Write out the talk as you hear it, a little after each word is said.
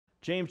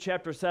James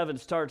chapter 7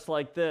 starts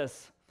like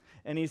this,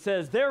 and he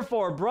says,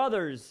 "Therefore,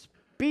 brothers,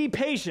 be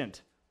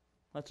patient."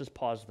 Let's just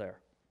pause there.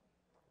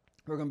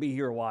 We're going to be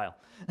here a while.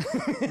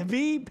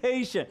 Be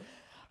patient.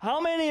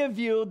 How many of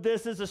you,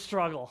 this is a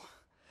struggle?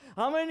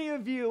 How many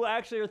of you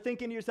actually are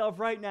thinking to yourself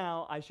right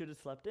now, I should have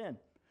slept in?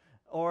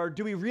 Or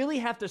do we really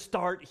have to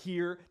start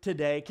here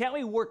today? Can't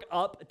we work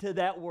up to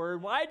that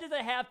word? Why does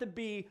it have to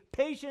be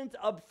patience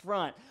up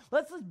front?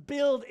 Let's just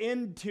build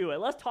into it.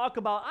 Let's talk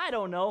about, I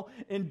don't know,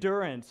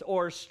 endurance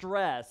or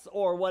stress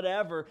or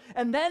whatever,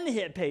 and then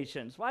hit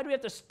patience. Why do we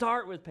have to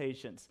start with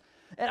patience?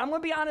 And I'm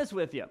going to be honest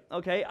with you,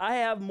 okay? I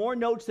have more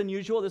notes than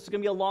usual. This is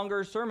going to be a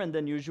longer sermon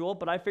than usual,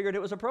 but I figured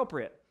it was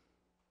appropriate.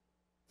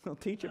 We'll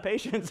teach you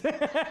patience.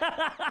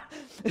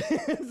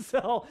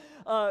 So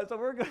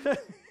we're going to...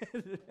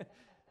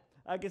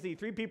 I can see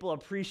 3 people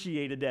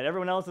appreciated that.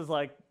 Everyone else is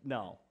like,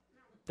 no,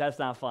 that's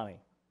not funny,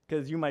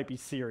 because you might be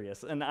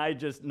serious, and I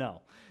just,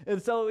 no.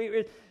 And so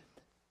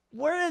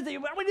where is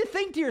it? When you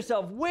think to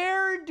yourself,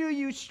 where do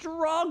you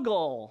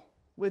struggle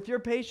with your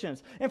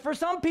patience? And for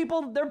some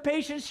people, their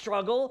patience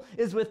struggle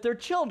is with their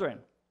children.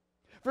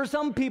 For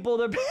some people,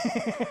 their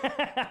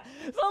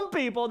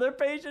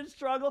patience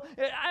struggle.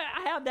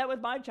 I have that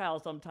with my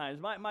child sometimes.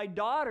 My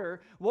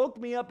daughter woke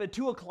me up at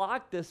 2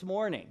 o'clock this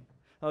morning.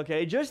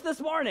 Okay, just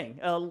this morning,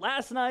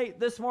 last night,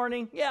 this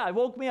morning, it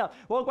woke me up.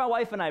 Woke my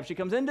wife and I up. She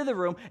comes into the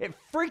room. It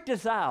freaked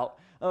us out,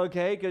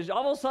 okay, because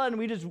all of a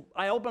sudden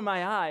I open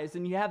my eyes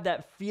and you have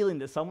that feeling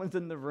that someone's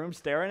in the room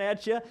staring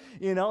at you,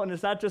 and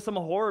it's not just some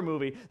horror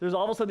movie. There's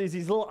all of a sudden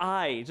these little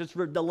eyes, just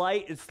the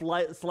light is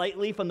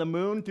slightly from the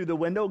moon through the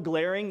window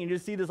glaring, and you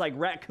just see this like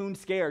raccoon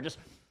scare, just,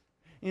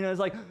 it's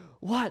like,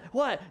 what?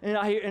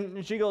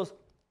 And she goes,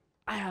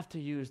 I have to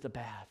use the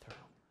bathroom.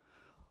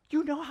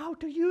 You know how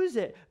to use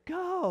it.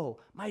 Go.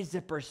 My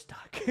zipper's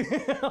stuck.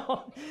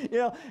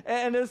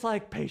 And it's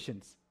like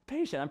patience.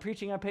 I'm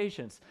preaching on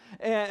patience.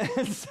 And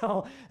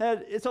so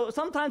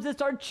sometimes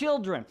it's our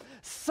children.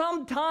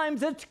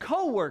 Sometimes it's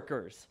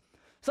coworkers.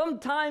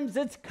 Sometimes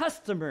it's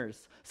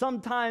customers.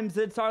 Sometimes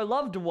it's our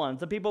loved ones,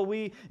 the people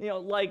we,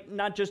 like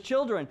not just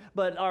children,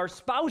 but our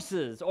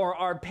spouses or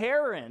our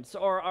parents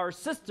or our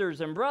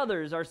sisters and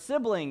brothers, our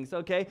siblings,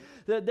 okay?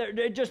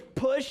 They just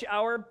push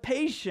our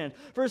patience.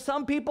 For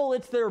some people,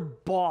 it's their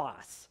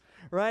boss,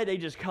 right? They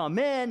just come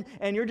in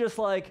and you're just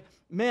like,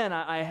 man,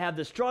 I have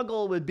the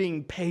struggle with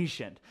being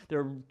patient.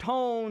 Their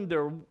tone,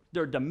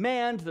 their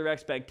demands, their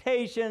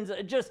expectations,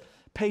 just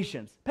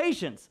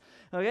patience,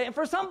 okay? And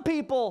for some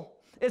people,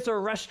 it's a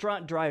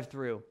restaurant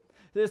drive-through.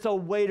 It's a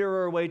waiter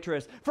or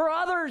waitress. For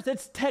others,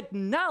 it's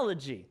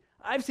technology.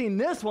 I've seen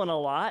this one a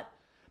lot.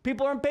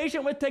 People are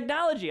impatient with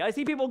technology. I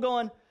see people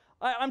going,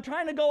 I'm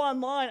trying to go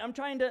online. I'm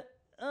trying to,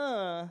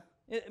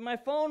 my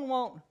phone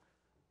won't,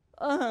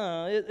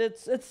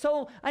 it's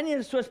so, I need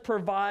to switch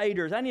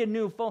providers. I need a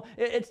new phone.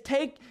 And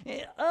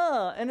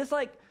it's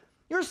like,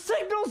 your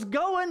signal's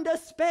going to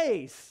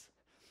space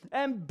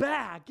and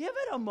back. Give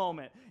it a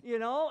moment,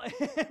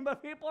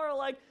 But people are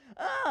like,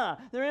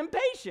 they're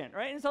impatient,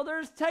 right? And so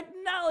there's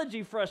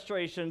technology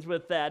frustrations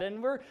with that.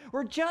 And we're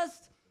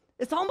just,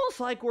 it's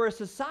almost like we're a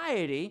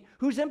society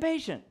who's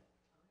impatient.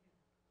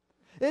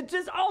 It's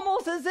just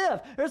almost as if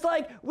it's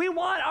like we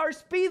want our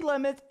speed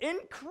limits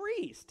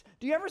increased.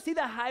 Do you ever see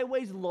the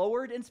highways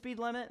lowered in speed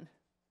limit?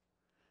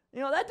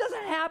 That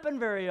doesn't happen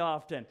very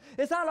often.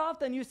 It's not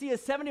often you see a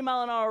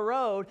 70-mile-an-hour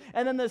road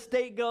and then the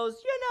state goes,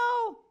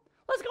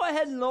 let's go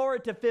ahead and lower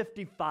it to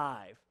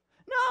 55.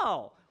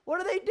 No.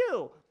 What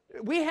do?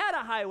 We had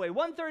a highway,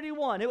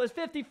 131. It was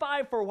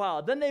 55 for a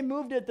while. Then they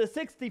moved it to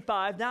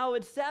 65. Now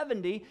it's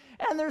 70.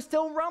 And there's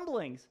still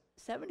rumblings.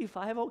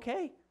 75,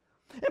 okay.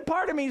 And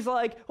part of me is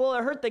like, well,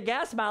 it hurt the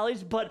gas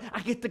mileage, but I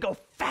get to go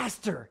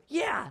faster.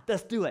 Yeah,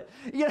 let's do it.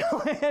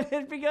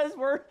 And because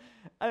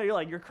you're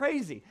like, you're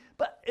crazy.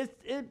 But it's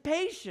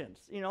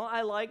patience.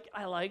 I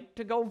like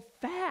to go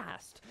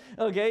fast.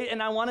 Okay.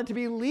 And I want it to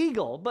be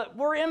legal, but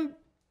we're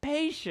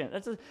impatient. I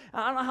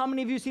don't know how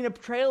many of you have seen a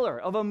trailer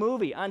of a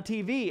movie on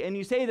TV and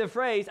you say the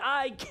phrase,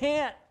 I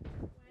can't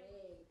wait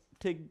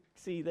to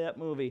see that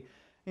movie.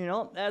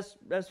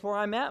 That's where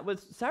I'm at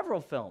with several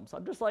films.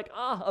 I'm just like,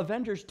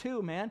 Avengers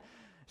 2, man.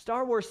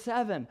 Star Wars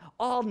 7,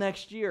 all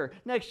next year.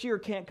 Next year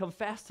can't come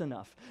fast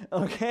enough.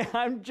 Okay,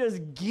 I'm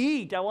just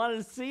geeked. I want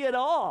to see it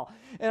all.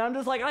 And I'm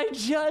just like, I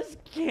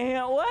just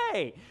can't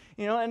wait.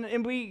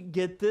 And we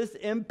get this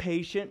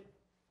impatient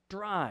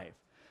drive.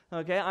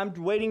 Okay, I'm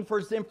waiting for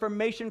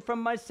information from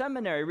my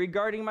seminary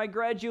regarding my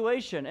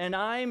graduation, and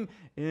I'm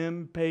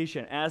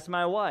impatient. Ask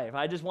my wife.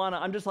 I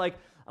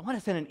want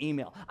to send an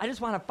email. I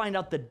just want to find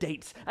out the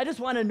dates. I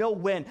just want to know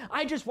when.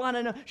 I just want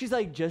to know. She's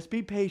like, just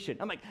be patient.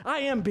 I'm like, I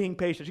am being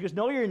patient. She goes,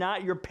 no, you're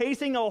not. You're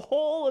pacing a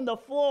hole in the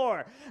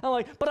floor. I'm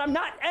like, but I'm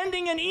not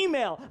ending an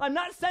email. I'm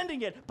not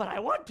sending it, but I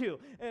want to.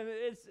 And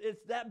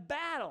it's that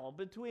battle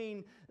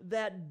between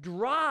that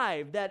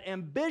drive, that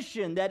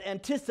ambition, that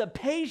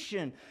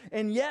anticipation,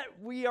 and yet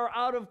we are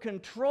out of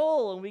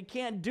control and we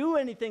can't do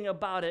anything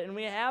about it and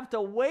we have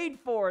to wait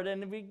for it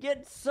and we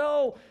get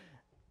so...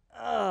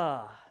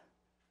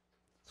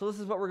 So this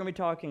is what we're going to be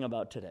talking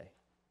about today.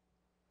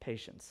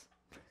 patience.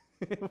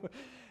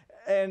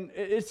 And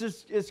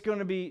it's going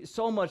to be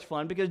so much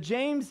fun because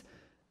James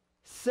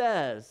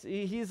says,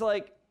 he's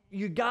like,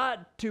 you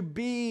got to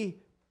be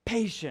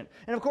patient.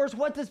 And of course,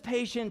 what does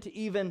patient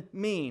even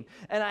mean?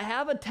 And I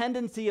have a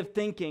tendency of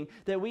thinking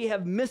that we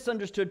have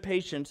misunderstood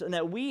patience and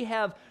that we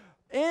have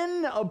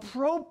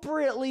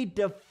inappropriately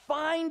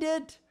defined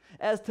it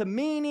as to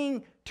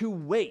meaning to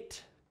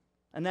wait.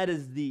 And that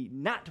is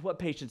not what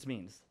patience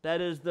means.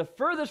 That is the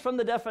furthest from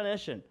the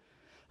definition.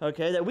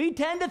 Okay, that we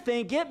tend to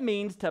think it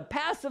means to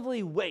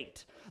passively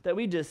wait, that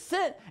we just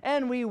sit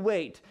and we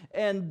wait,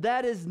 and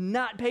that is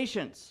not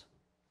patience.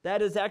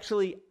 That is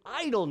actually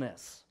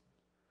idleness.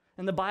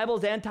 And the Bible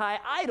is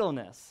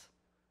anti-idleness,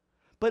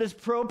 but it's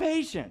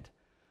pro-patient.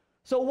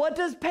 So what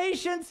does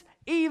patience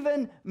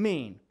even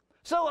mean?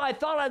 So I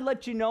thought I'd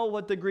let you know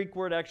what the Greek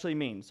word actually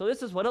means. So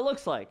this is what it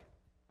looks like.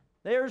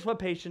 There's what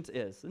patience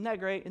is. Isn't that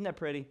great? Isn't that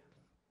pretty?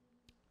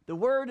 The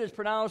word is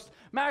pronounced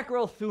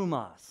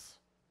makrothumos.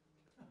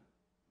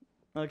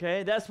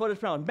 Okay, that's what it's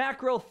pronounced,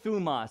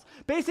 makrothumos.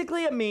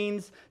 Basically, it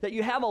means that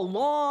you have a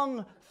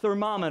long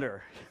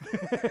thermometer.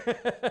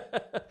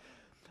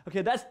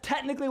 Okay, that's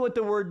technically what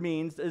the word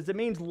means, is it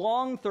means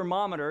long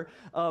thermometer.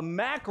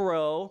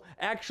 Macro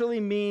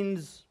actually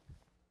means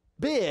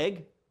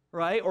big,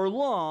 right, or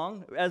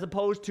long, as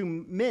opposed to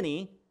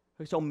many.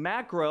 So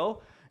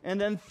macro, and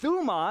then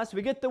thumos,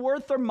 we get the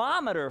word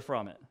thermometer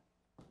from it.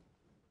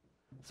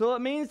 So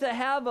it means to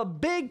have a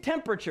big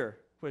temperature,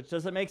 which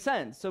doesn't make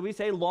sense. So we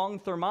say long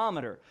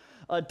thermometer.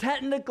 A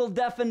technical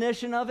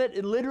definition of it,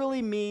 it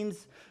literally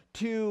means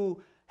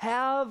to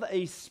have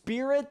a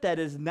spirit that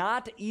is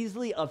not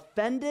easily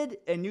offended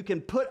and you can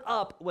put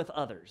up with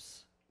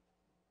others.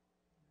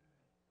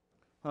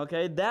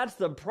 Okay, that's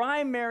the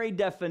primary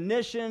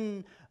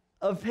definition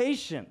of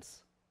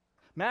patience.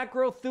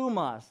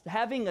 Makrothumos,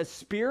 having a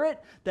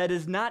spirit that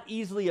is not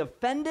easily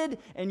offended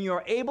and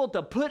you're able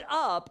to put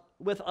up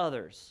with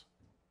others.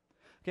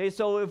 Okay,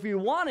 so if you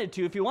wanted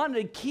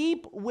to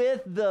keep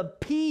with the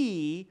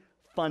P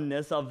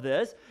funness of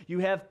this, you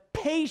have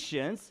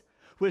patience,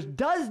 which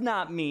does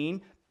not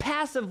mean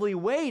passively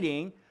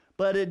waiting,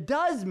 but it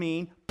does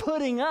mean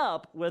putting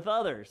up with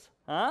others.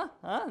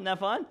 Isn't that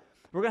fun?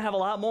 We're going to have a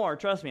lot more,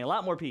 trust me, a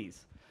lot more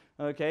P's.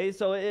 Okay,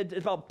 so it's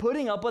about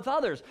putting up with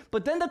others.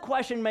 But then the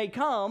question may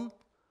come,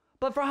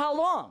 but for how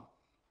long?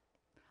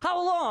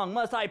 How long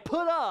must I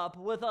put up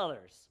with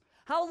others?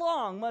 How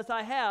long must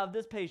I have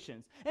this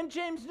patience? And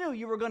James knew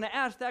you were going to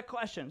ask that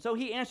question, so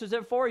he answers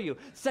it for you.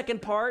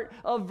 Second part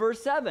of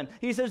verse 7.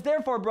 He says,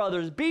 therefore,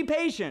 brothers, be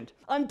patient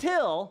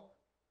until...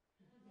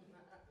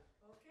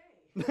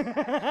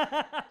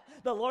 Okay.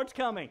 The Lord's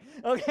coming.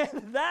 Okay,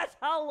 that's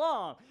how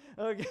long.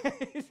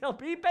 Okay, so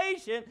be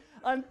patient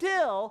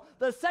until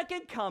the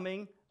second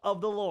coming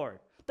of the Lord.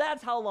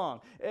 That's how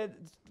long.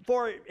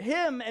 For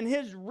him and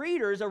his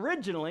readers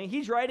originally,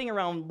 he's writing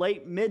around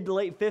mid to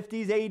late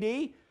 50s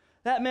AD.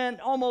 That meant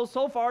almost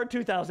so far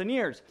 2,000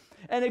 years.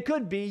 And it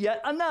could be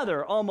yet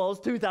another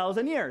almost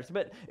 2,000 years.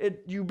 But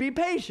you be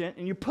patient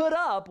and you put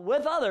up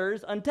with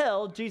others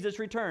until Jesus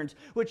returns,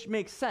 which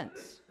makes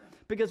sense.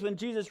 Because when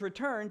Jesus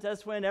returns,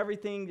 that's when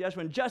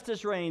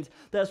justice reigns.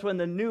 That's when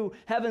the new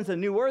heavens and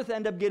new earth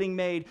end up getting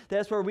made.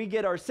 That's where we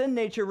get our sin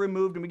nature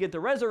removed and we get the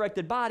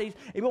resurrected bodies.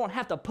 And we won't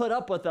have to put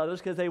up with others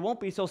because they won't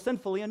be so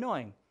sinfully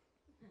annoying.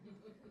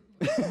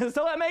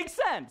 So that makes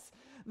sense.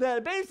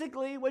 That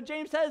basically what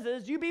James says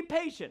is you be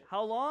patient.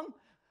 How long?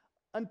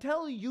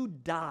 Until you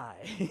die.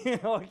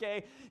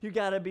 Okay? You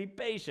got to be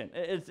patient.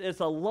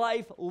 It's a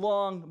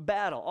lifelong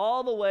battle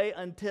all the way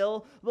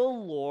until the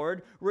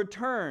Lord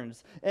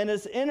returns. And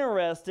it's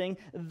interesting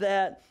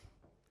that,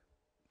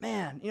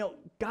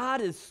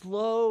 God is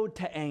slow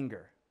to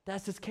anger.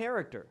 That's his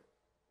character.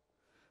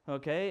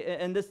 Okay?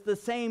 And it's the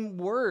same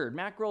word,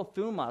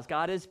 makrothumos.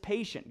 God is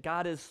patient.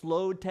 God is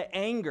slow to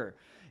anger.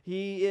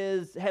 He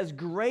has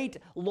great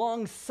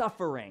long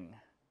suffering.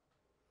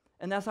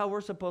 And that's how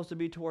we're supposed to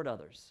be toward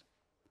others.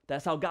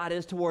 That's how God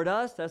is toward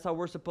us. That's how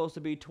we're supposed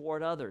to be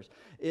toward others,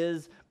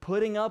 is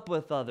putting up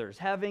with others,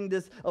 having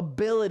this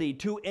ability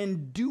to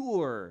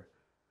endure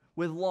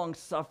with long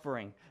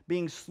suffering,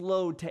 being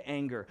slow to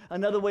anger.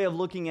 Another way of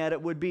looking at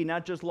it would be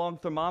not just long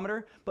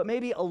thermometer, but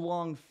maybe a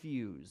long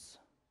fuse.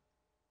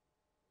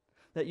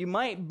 That you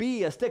might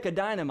be a stick of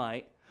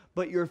dynamite,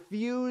 but your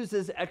fuse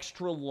is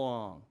extra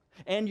long.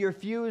 And your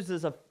fuse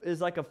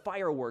is like a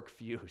firework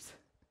fuse,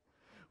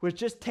 which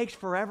just takes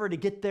forever to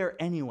get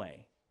there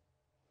anyway.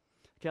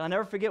 Okay, I'll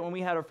never forget when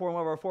we had one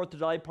of our 4th of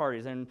July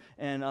parties, and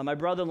my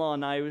brother-in-law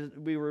and I,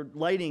 we were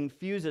lighting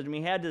fuses, and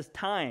we had this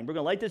time. We're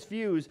going to light this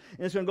fuse,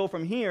 and it's going to go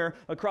from here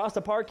across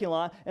the parking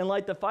lot and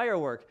light the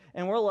firework.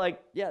 And we're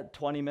like,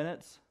 20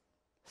 minutes.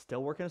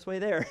 Still working its way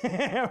there.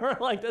 We're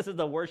like, this is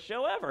the worst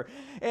show ever.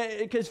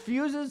 Because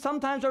fuses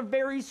sometimes are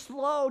very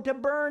slow to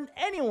burn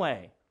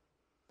anyway.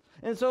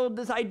 And so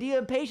this idea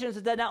of patience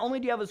is that not only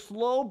do you have a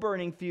slow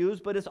burning fuse,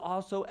 but it's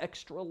also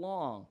extra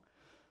long.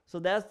 So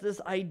that's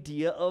this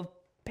idea of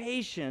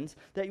patience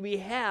that we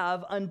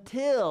have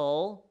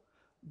until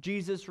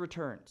Jesus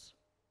returns,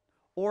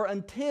 or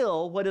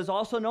until what is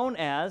also known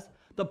as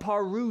the the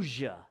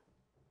parousia.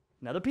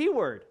 Another P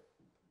word.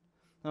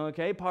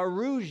 Okay,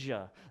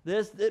 parousia.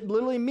 It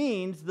literally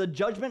means the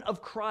judgment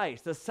of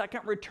Christ, the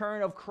second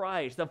return of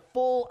Christ, the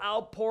full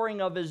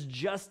outpouring of his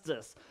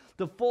justice,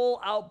 the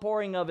full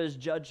outpouring of his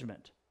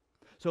judgment.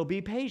 So be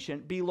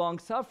patient, be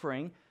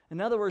long-suffering. In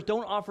other words,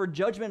 don't offer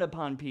judgment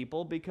upon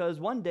people, because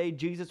one day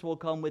Jesus will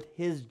come with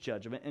his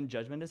judgment, and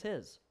judgment is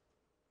his.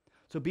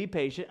 So be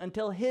patient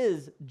until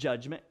his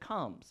judgment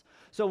comes.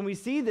 So when we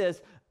see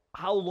this,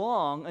 how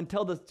long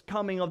until the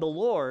coming of the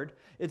Lord,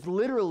 it's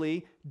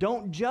literally,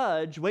 don't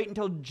judge, wait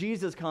until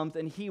Jesus comes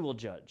and he will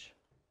judge.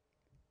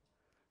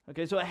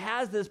 Okay, so it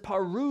has this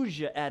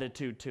parousia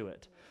attitude to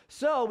it.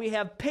 So we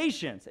have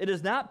patience. It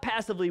is not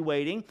passively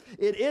waiting.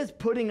 It is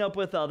putting up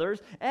with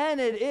others, and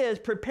it is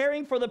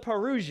preparing for the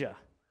parousia.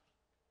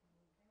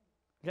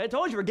 Okay, I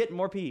told you we're getting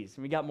more P's,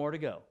 and we got more to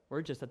go.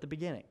 We're just at the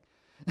beginning.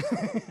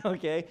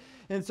 Okay,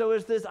 and so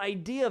it's this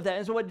idea of that.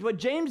 And so what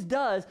James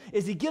does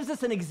is he gives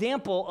us an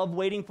example of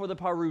waiting for the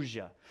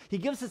parousia. He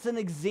gives us an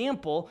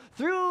example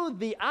through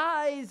the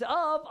eyes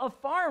of a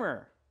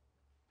farmer.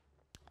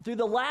 Through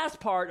the last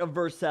part of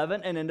verse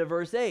 7 and into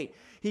verse 8.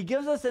 He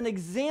gives us an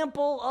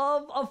example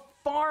of a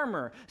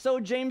farmer. So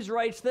James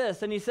writes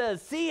this, and he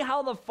says, see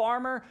how the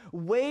farmer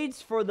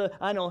waits for the,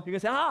 I know, you're going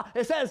to say,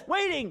 it says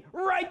waiting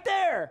right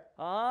there.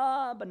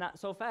 But not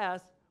so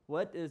fast.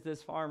 What is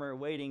this farmer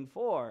waiting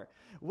for?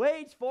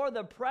 Waits for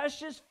the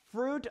precious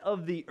fruit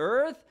of the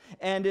earth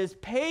and is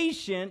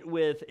patient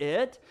with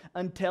it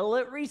until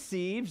it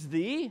receives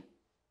the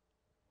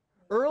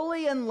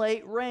early and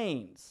late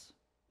rains.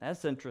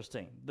 That's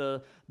interesting.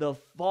 The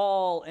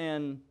fall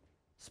and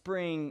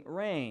spring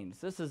rains.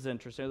 This is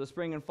interesting. The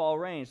spring and fall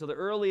rains. So the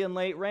early and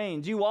late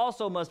rains. You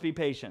also must be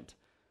patient.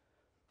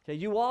 Okay,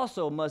 you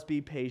also must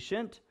be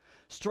patient.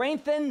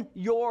 Strengthen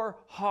your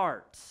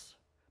hearts,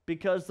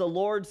 because the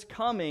Lord's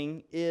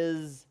coming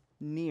is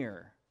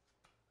near.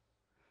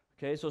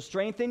 Okay, so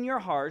strengthen your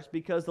hearts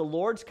because the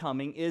Lord's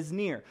coming is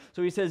near.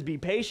 So he says, be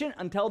patient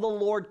until the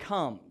Lord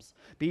comes.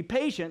 Be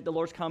patient, the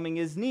Lord's coming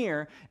is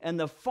near, and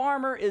the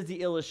farmer is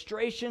the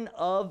illustration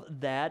of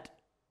that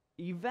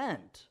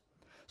event.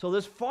 So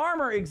this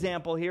farmer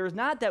example here is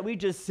not that we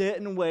just sit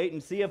and wait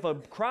and see if a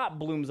crop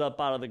blooms up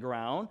out of the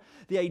ground.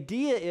 The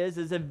idea is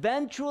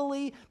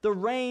eventually the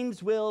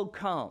rains will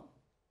come.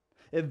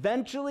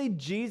 Eventually,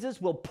 Jesus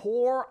will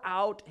pour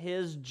out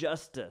his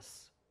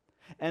justice,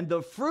 and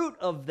the fruit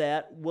of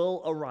that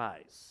will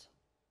arise.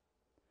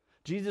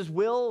 Jesus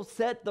will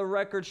set the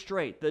record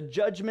straight. The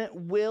judgment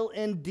will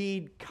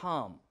indeed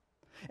come.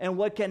 And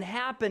what can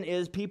happen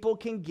is people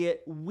can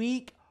get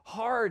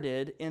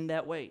weak-hearted in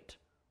that wait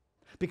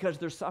because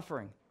they're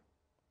suffering,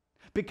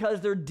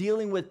 because they're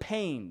dealing with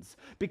pains,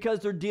 because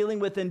they're dealing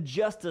with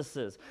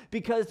injustices,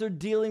 because they're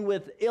dealing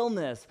with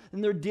illness,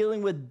 and they're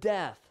dealing with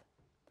death.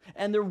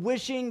 And they're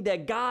wishing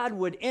that God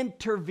would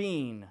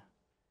intervene.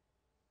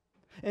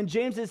 And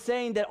James is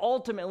saying that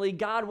ultimately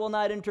God will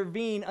not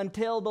intervene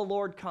until the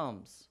Lord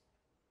comes.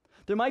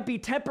 There might be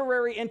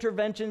temporary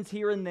interventions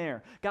here and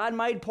there. God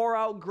might pour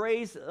out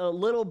grace a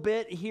little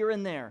bit here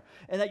and there.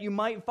 And that you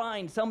might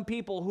find some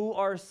people who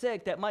are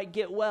sick that might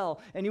get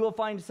well. And you will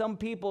find some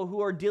people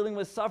who are dealing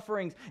with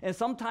sufferings. And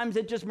sometimes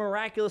it just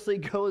miraculously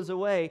goes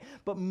away.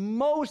 But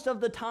most of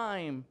the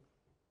time,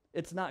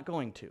 it's not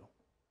going to.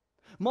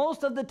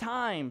 Most of the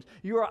times,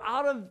 you are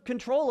out of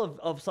control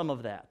of some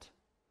of that.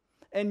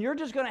 And you're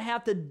just going to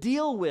have to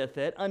deal with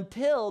it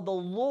until the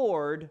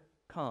Lord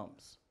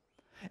comes.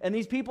 And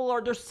these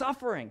people they're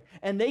suffering,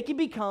 and they can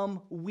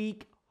become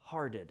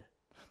weak-hearted.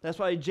 That's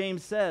why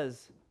James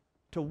says,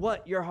 to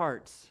what your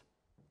hearts?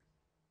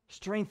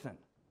 Strengthen.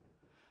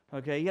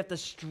 Okay, you have to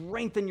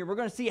strengthen we're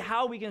going to see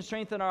how we can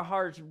strengthen our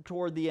hearts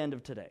toward the end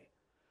of today.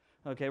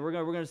 Okay, we're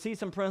going to see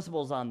some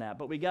principles on that,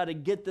 but we got to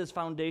get this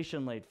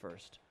foundation laid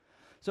first.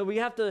 So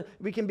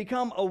we can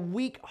become a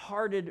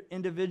weak-hearted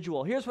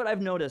individual. Here's what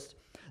I've noticed,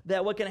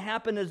 that what can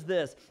happen is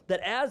this,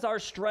 that as our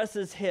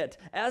stresses hit,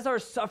 as our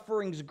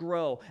sufferings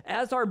grow,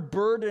 as our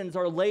burdens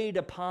are laid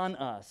upon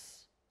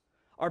us,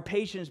 our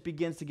patience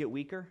begins to get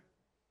weaker,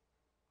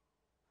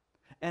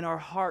 and our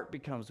heart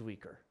becomes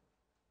weaker,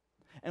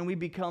 and we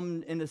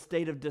become in a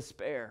state of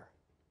despair.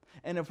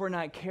 And if we're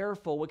not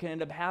careful, what can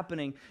end up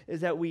happening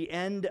is that we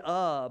end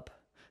up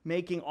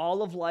making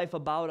all of life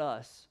about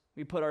us.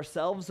 We put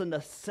ourselves in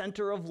the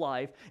center of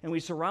life, and we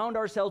surround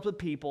ourselves with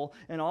people,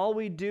 and all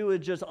we do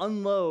is just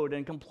unload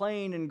and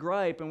complain and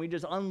gripe, and we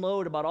just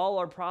unload about all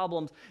our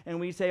problems, and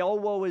we say, oh,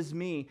 woe is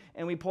me,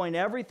 and we point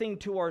everything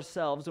to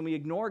ourselves, and we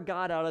ignore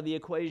God out of the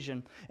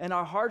equation, and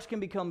our hearts can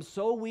become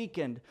so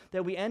weakened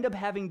that we end up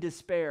having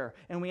despair,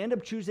 and we end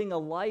up choosing a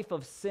life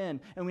of sin,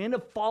 and we end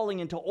up falling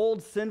into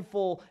old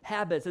sinful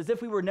habits as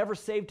if we were never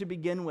saved to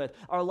begin with.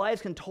 Our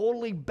lives can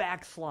totally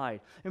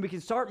backslide, and we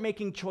can start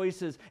making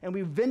choices, and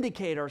we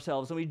vindicate ourselves.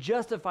 ourselves and we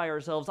justify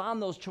ourselves on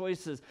those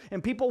choices.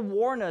 And people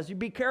warn us, you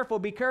be careful,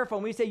 be careful.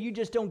 And we say, you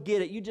just don't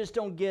get it. You just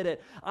don't get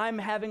it. I'm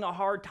having a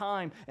hard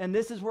time. And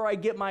this is where I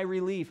get my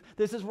relief.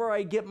 This is where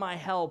I get my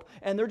help.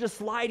 And they're just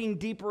sliding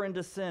deeper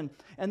into sin.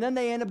 And then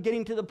they end up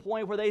getting to the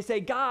point where they say,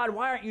 God,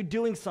 why aren't you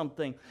doing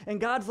something? And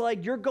God's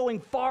like, you're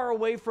going far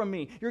away from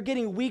me. You're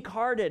getting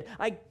weak-hearted.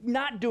 I'm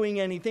not doing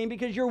anything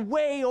because you're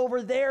way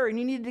over there and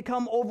you need to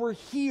come over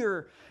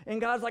here. And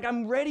God's like,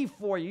 I'm ready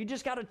for you. You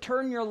just got to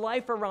turn your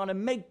life around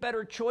and make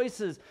better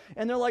choices.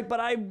 And they're like, but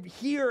I'm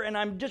here and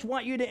I just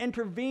want you to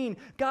intervene.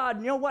 God,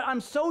 you know what?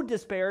 I'm so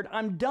despaired.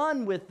 I'm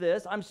done with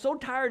this. I'm so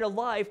tired of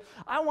life.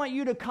 I want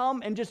you to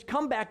come and just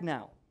come back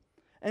now.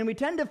 And we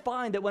tend to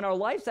find that when our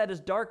life's at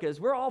its darkest,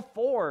 we're all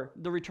for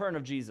the return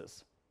of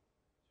Jesus.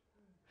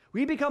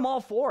 We become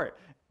all for it.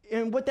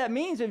 And what that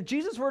means, if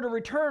Jesus were to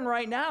return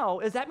right now,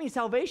 is that means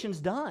salvation's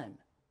done.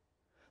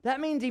 That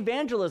means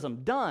evangelism,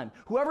 done.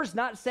 Whoever's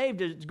not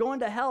saved is going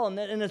to hell and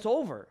it's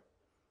over.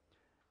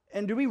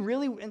 And do we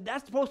really, and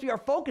that's supposed to be our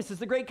focus, is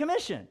the Great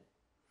Commission.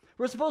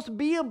 We're supposed to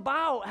be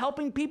about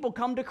helping people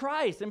come to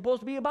Christ and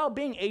supposed to be about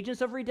being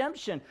agents of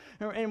redemption.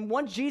 And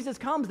once Jesus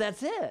comes,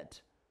 that's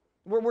it.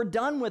 We're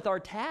done with our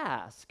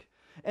task.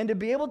 And to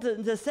be able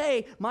to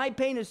say, my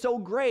pain is so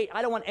great,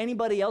 I don't want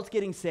anybody else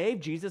getting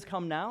saved. Jesus,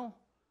 come now.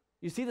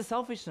 You see the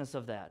selfishness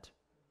of that.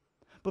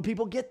 But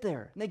people get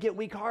there, and they get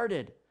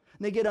weak-hearted.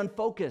 And they get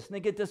unfocused, and they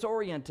get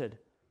disoriented.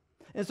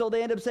 And so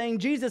they end up saying,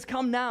 Jesus,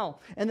 come now.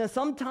 And then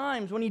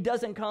sometimes when he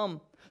doesn't come,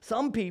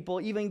 some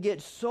people even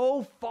get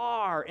so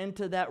far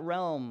into that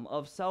realm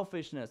of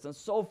selfishness and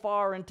so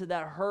far into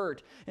that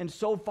hurt and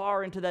so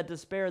far into that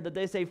despair that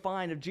they say,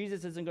 fine, if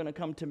Jesus isn't going to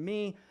come to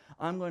me,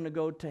 I'm going to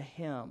go to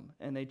him.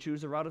 And they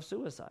choose the route of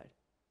suicide.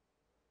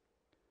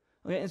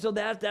 Okay, and so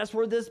that's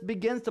where this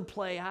begins to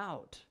play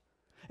out.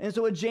 And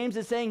so what James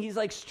is saying, he's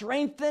like,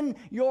 strengthen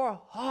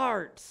your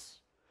hearts.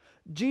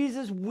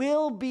 Jesus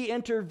will be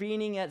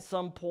intervening at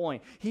some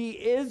point. He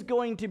is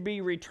going to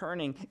be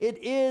returning.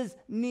 It is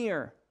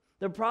near.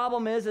 The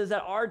problem is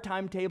that our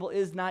timetable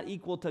is not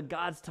equal to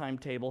God's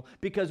timetable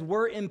because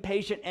we're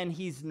impatient and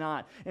he's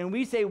not. And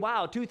we say,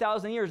 wow,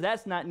 2,000 years,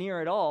 that's not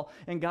near at all.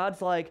 And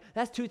God's like,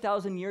 that's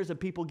 2,000 years of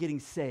people getting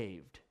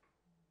saved.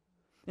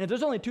 And if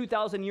there's only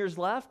 2,000 years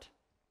left,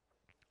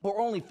 or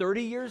only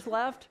 30 years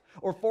left,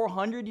 or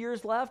 400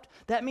 years left,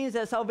 that means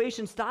that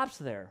salvation stops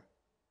there.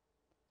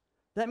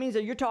 That means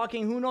that you're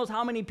talking who knows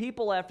how many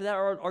people after that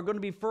are going to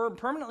be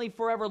permanently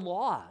forever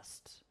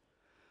lost.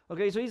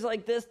 Okay, so he's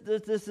like, this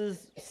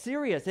is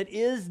serious. It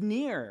is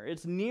near.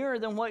 It's nearer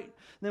than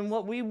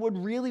what we would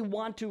really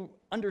want to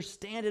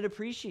understand and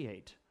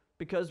appreciate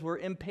because we're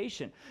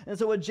impatient. And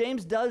so what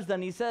James does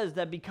then, he says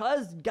that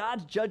because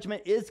God's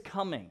judgment is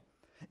coming,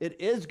 it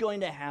is going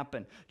to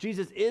happen.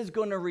 Jesus is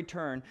going to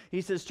return.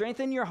 He says,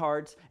 strengthen your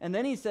hearts. And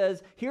then he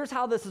says, here's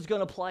how this is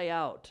going to play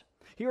out.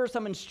 Here are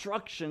some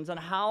instructions on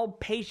how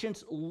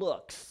patience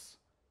looks.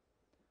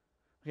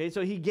 Okay,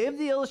 so he gave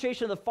the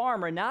illustration of the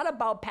farmer, not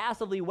about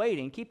passively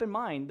waiting. Keep in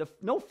mind,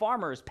 no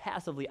farmer is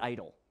passively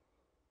idle.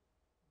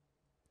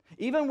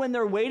 Even when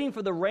they're waiting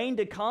for the rain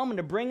to come and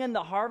to bring in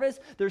the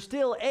harvest, they're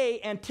still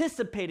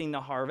anticipating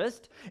the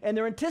harvest, and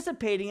they're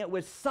anticipating it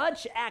with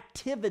such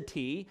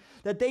activity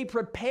that they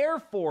prepare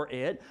for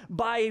it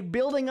by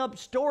building up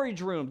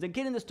storage rooms and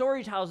getting the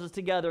storage houses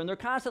together, and they're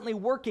constantly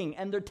working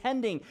and they're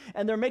tending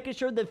and they're making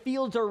sure the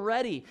fields are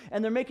ready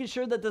and they're making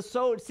sure that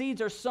the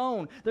seeds are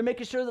sown. They're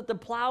making sure that the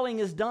plowing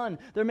is done.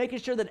 They're making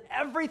sure that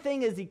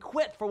everything is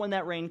equipped for when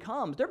that rain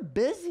comes. They're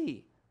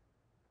busy.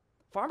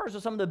 Farmers are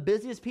some of the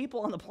busiest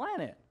people on the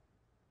planet.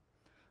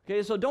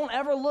 Okay, so don't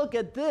ever look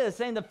at this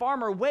saying the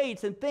farmer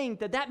waits and think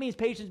that means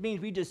patience means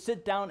we just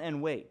sit down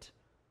and wait.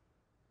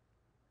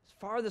 It's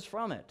farthest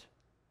from it.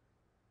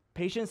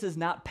 Patience is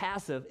not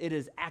passive, it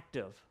is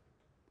active.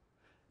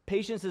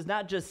 Patience is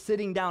not just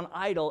sitting down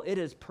idle, it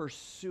is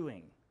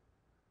pursuing.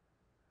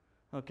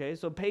 Okay,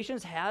 so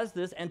patience has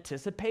this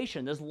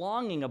anticipation, this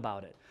longing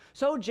about it.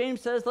 So James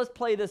says, let's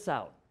play this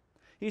out.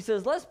 He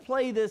says, let's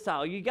play this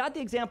out. You got the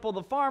example of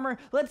the farmer.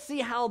 Let's see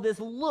how this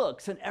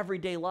looks in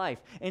everyday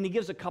life. And he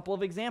gives a couple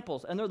of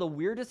examples, and they're the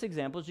weirdest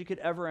examples you could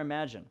ever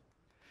imagine.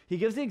 He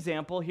gives the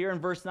example here in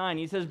verse 9.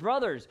 He says,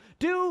 brothers,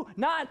 do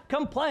not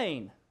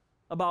complain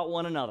about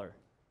one another,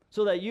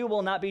 so that you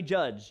will not be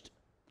judged.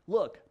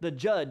 Look, the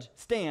judge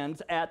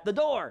stands at the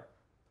door.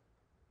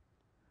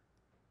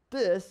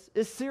 This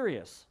is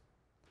serious.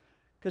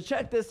 Because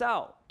check this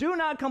out. Do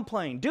not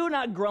complain. Do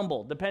not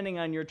grumble, depending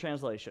on your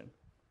translation,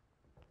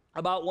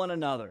 about one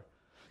another,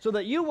 so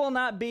that you will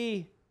not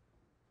be,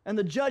 and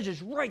the judge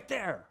is right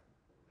there.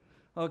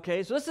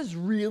 Okay, so this is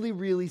really,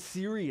 really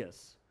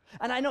serious.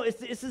 And I know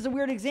this is a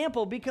weird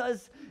example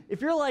because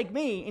if you're like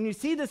me and you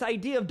see this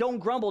idea of don't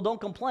grumble,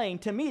 don't complain,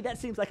 to me that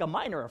seems like a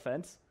minor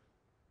offense,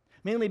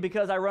 mainly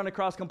because I run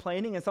across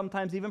complaining and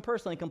sometimes even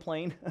personally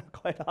complain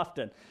quite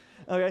often.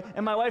 Okay,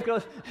 and my wife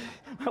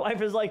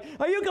is like,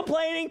 are you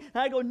complaining?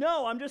 And I go,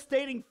 no, I'm just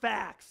stating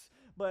facts.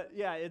 But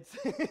yeah, it's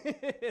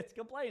it's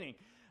complaining.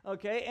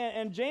 Okay,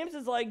 and James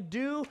is like,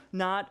 do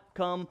not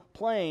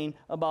complain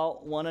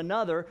about one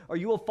another, or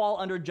you will fall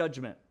under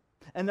judgment.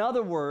 In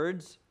other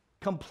words,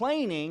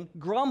 complaining,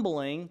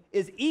 grumbling,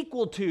 is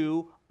equal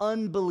to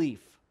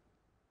unbelief.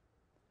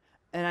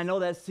 And I know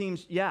that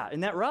seems, isn't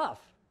that rough?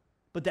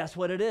 But that's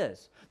what it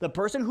is. The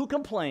person who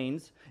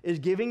complains is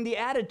giving the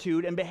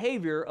attitude and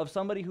behavior of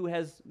somebody who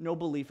has no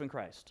belief in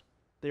Christ.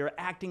 They are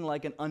acting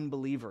like an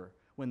unbeliever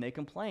when they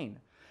complain.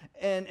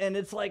 And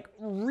it's like,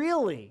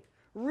 really?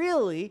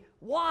 Really?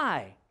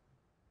 Why?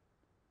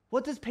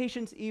 What does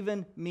patience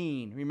even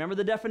mean? Remember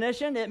the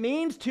definition? It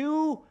means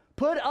to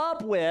put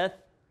up with.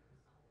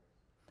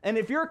 And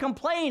if you're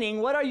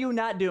complaining, what are you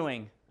not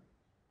doing?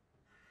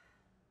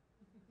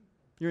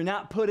 You're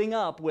not putting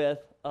up with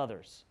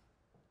others.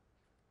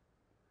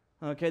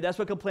 Okay, that's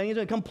what complaining is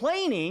doing.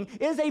 Complaining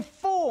is a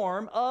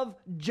form of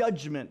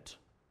judgment.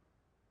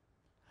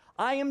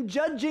 I am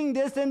judging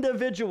this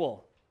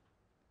individual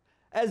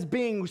as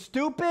being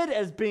stupid,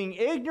 as being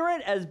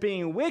ignorant, as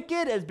being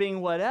wicked, as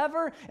being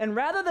whatever. And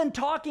rather than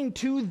talking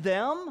to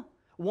them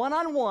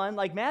one-on-one,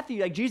 like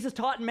Jesus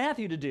taught in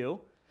Matthew to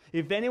do,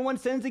 if anyone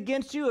sins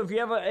against you, if you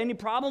have any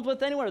problems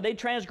with anyone, or they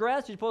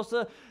transgress, you're supposed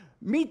to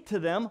meet to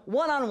them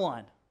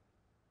one-on-one.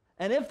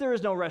 And if there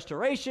is no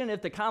restoration,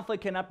 if the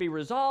conflict cannot be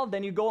resolved,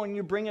 then you go and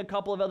you bring a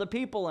couple of other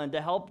people in to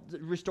help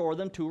restore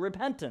them to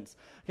repentance.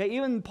 Okay,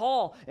 even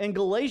Paul in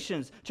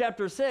Galatians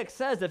chapter 6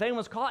 says, if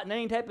anyone's caught in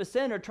any type of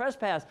sin or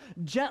trespass,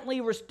 gently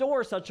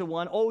restore such a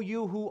one, O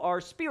you who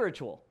are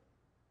spiritual.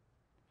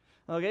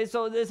 Okay,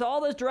 so there's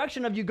all this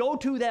direction of you go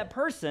to that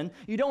person,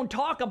 you don't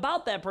talk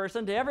about that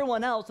person to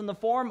everyone else in the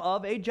form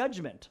of a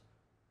judgment.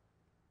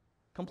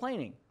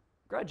 Complaining,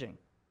 grudging.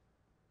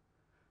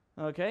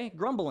 Okay,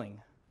 grumbling.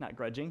 Not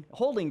grudging.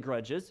 Holding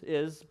grudges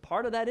is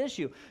part of that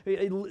issue.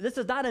 This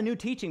is not a new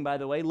teaching, by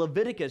the way.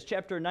 Leviticus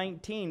chapter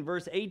 19,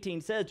 verse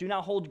 18 says, do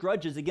not hold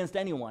grudges against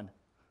anyone.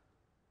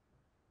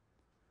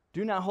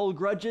 Do not hold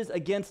grudges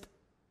against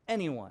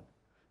anyone.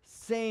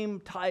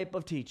 Same type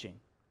of teaching.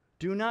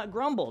 Do not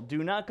grumble.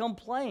 Do not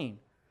complain.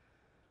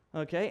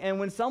 Okay, and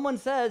when someone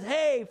says,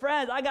 hey,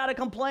 friends, I got to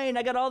complain,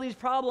 I got all these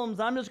problems,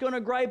 I'm just going to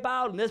gripe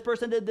out, and this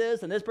person did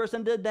this, and this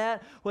person did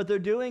that, what they're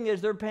doing is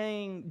they're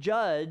paying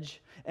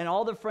judge, and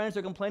all the friends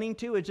they're complaining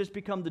to has just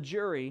become the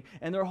jury,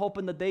 and they're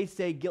hoping that they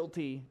say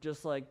guilty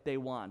just like they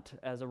want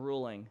as a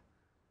ruling.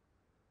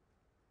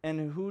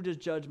 And who does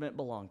judgment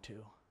belong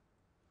to?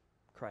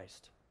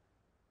 Christ.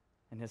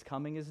 And his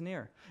coming is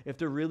near. If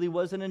there really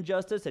was an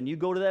injustice and you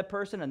go to that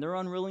person and they're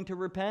unwilling to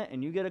repent,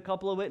 and you get a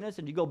couple of witnesses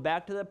and you go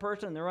back to that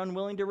person and they're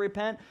unwilling to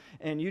repent,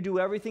 and you do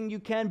everything you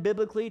can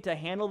biblically to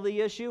handle the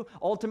issue,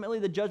 ultimately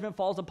the judgment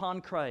falls upon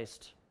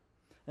Christ.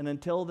 And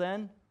until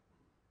then,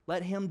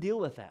 let him deal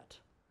with that.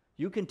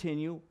 You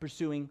continue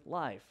pursuing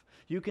life.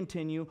 You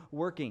continue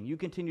working. You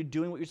continue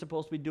doing what you're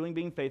supposed to be doing,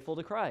 being faithful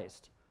to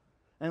Christ.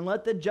 And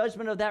let the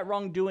judgment of that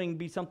wrongdoing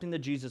be something that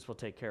Jesus will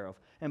take care of.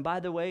 And by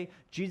the way,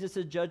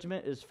 Jesus'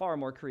 judgment is far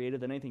more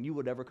creative than anything you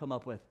would ever come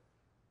up with.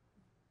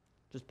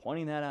 Just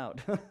pointing that out.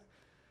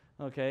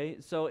 Okay,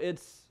 so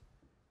it's,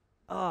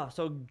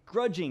 so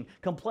grudging,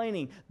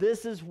 complaining.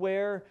 This is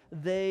where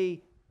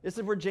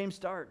James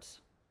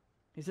starts.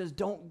 He says,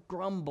 don't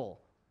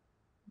grumble.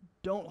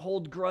 Don't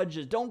hold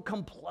grudges. Don't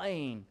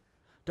complain.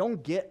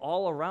 Don't get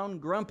all around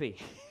grumpy.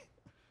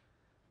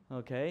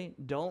 Okay,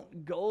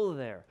 don't go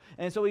there.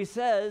 And so he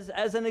says,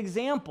 as an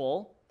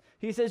example,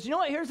 he says, you know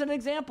what, here's an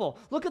example.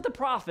 Look at the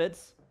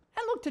prophets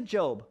and look to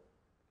Job.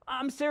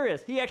 I'm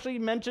serious. He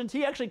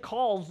actually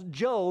calls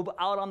Job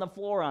out on the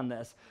floor on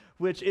this,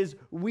 which is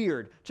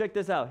weird. Check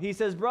this out. He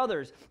says,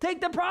 brothers,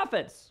 take the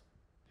prophets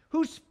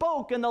who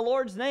spoke in the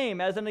Lord's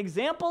name as an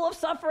example of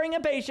suffering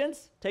and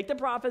patience. Take the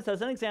prophets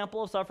as an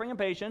example of suffering and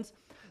patience.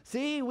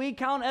 See, we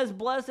count as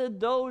blessed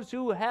those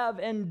who have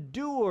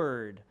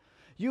endured.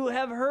 You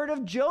have heard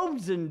of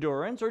Job's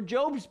endurance or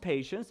Job's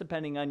patience,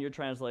 depending on your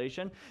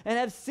translation, and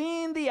have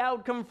seen the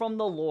outcome from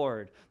the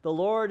Lord. The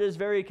Lord is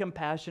very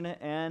compassionate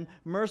and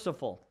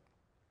merciful.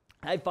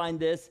 I find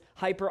this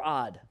hyper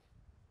odd.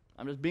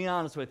 I'm just being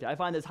honest with you. I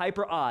find this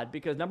hyper odd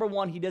because, number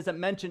one, he doesn't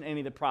mention any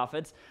of the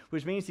prophets,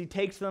 which means he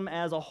takes them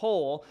as a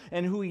whole,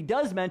 and who he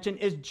does mention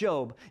is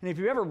Job. And if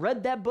you've ever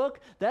read that book,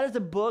 that is a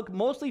book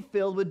mostly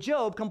filled with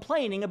Job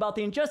complaining about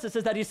the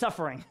injustices that he's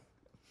suffering.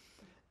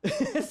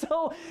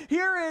 So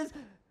here is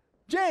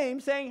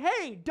James saying,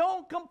 hey,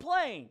 don't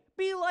complain.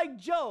 Be like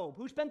Job,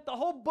 who spent the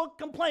whole book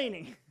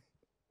complaining.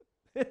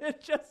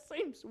 It just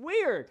seems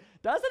weird,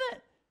 doesn't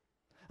it?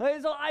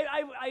 So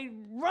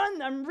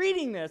I'm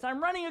reading this,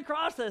 I'm running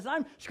across this,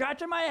 I'm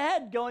scratching my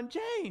head going,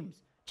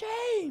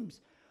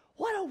 James,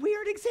 what a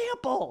weird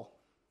example.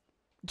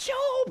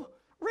 Job,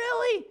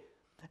 really?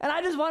 And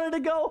I just wanted to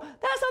go,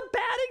 that's a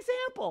bad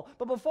example.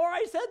 But before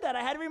I said that,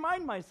 I had to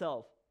remind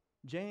myself,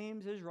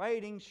 James is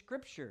writing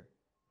scripture.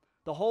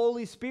 The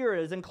Holy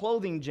Spirit is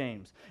enclothing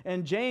James.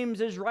 And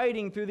James is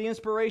writing through the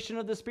inspiration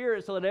of the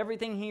Spirit so that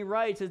everything he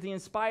writes is the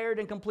inspired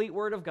and complete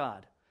Word of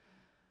God.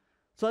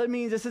 So that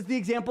means this is the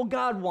example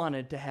God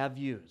wanted to have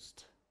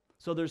used.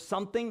 So there's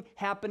something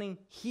happening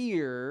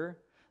here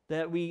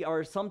that we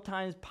are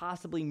sometimes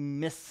possibly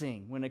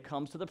missing when it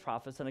comes to the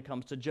prophets and it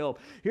comes to Job.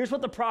 Here's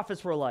what the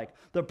prophets were like.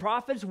 The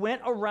prophets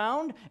went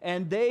around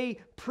and they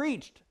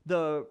preached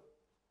the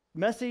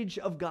message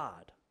of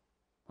God.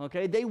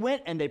 Okay, they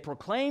went and they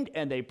proclaimed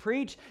and they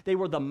preached. They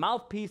were the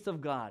mouthpiece of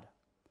God.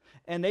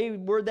 And they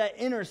were that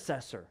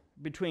intercessor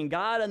between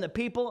God and the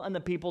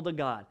people to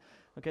God.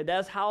 Okay,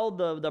 that's how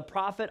the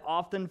prophet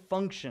often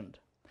functioned.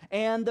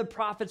 And the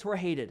prophets were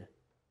hated.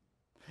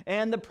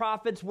 And the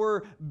prophets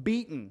were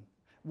beaten,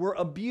 were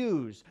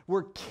abused,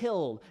 were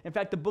killed. In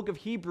fact, the book of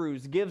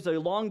Hebrews gives a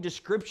long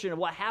description of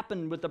what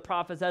happened with the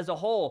prophets as a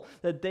whole,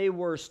 that they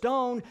were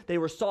stoned, they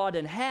were sawed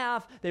in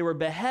half, they were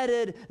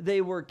beheaded,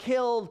 they were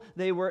killed,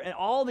 and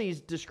all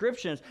these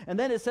descriptions. And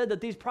then it said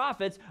that these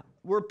prophets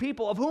were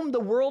people of whom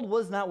the world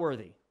was not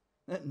worthy.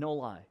 No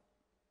lie.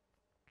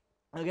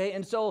 Okay,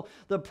 and so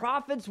the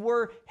prophets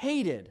were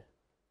hated.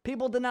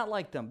 People did not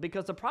like them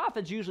because the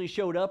prophets usually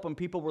showed up when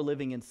people were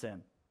living in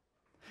sin.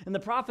 And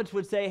the prophets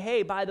would say,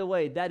 hey, by the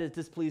way, that is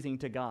displeasing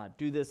to God.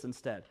 Do this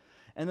instead.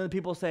 And then the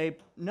people say,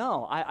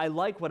 no, I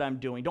like what I'm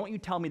doing. Don't you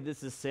tell me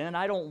this is sin.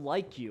 I don't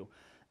like you.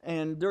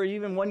 And there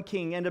even one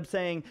king ended up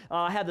saying,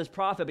 I have this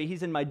prophet, but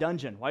he's in my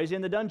dungeon. Why is he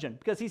in the dungeon?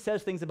 Because he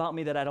says things about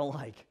me that I don't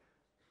like.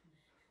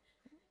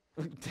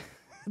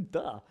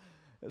 Duh.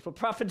 That's what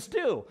prophets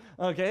do.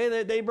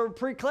 Okay, they were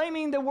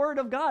proclaiming the word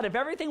of God. If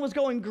everything was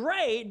going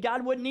great,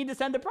 God wouldn't need to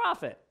send a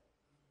prophet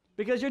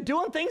because you're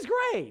doing things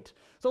great.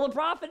 So the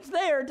prophet's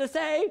there to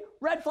say,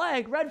 red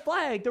flag,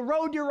 the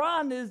road you're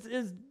on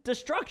is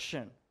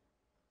destruction.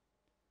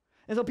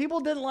 And so people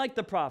didn't like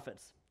the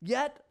prophets,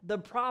 yet the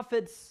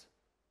prophets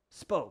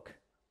spoke.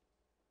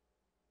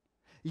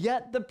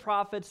 Yet the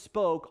prophets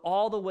spoke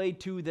all the way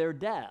to their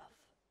death.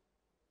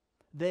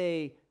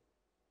 They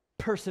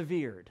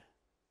persevered.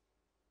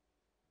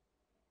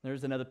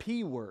 There's another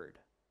P word.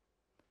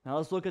 Now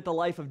let's look at the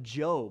life of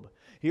Job.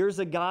 Here's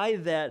a guy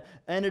that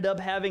ended up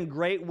having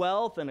great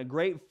wealth and a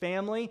great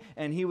family,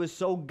 and he was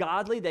so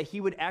godly that he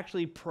would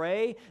actually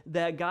pray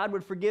that God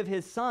would forgive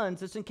his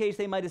sons just in case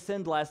they might have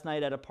sinned last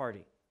night at a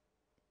party.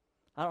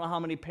 I don't know how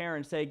many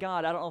parents say,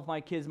 God, I don't know if my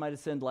kids might have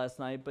sinned last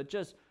night, but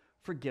just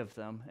forgive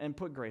them and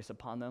put grace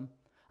upon them.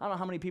 I don't know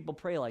how many people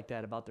pray like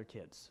that about their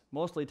kids.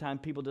 Most of the time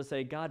people just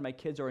say, God, my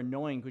kids are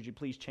annoying. Could you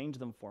please change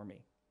them for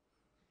me?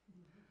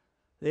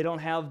 They don't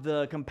have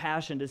the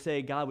compassion to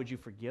say, God, would you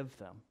forgive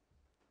them?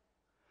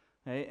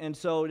 Okay? And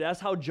so that's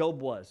how Job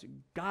was.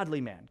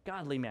 Godly man,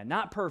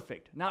 not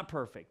perfect.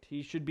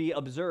 He should be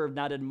observed,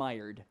 not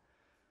admired.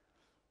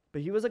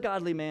 But he was a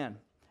godly man.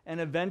 And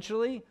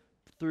eventually,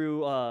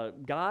 through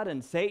God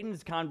and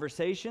Satan's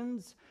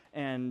conversations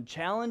and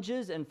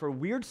challenges and for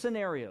weird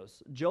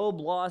scenarios,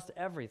 Job lost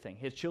everything.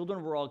 His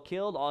children were all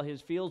killed, all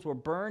his fields were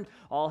burned,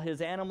 all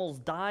his animals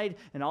died,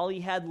 and all he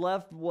had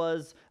left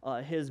was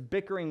his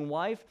bickering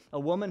wife, a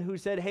woman who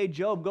said, hey,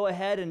 Job, go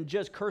ahead and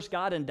just curse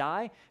God and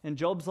die. And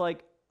Job's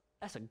like,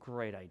 that's a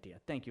great idea.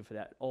 Thank you for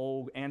that,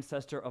 old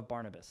ancestor of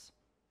Barnabas.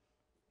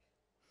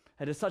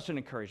 That is such an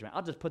encouragement.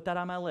 I'll just put that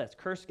on my list.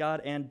 Curse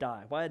God and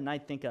die. Why didn't I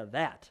think of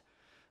that?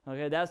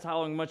 Okay, that's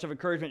how much of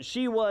encouragement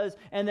she was.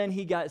 And then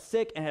he got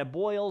sick and had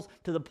boils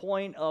to the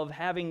point of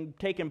having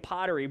taken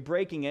pottery,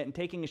 breaking it, and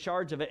taking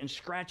shards of it and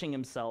scratching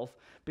himself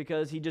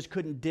because he just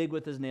couldn't dig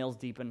with his nails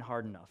deep and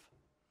hard enough.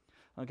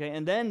 Okay,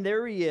 and then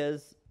there he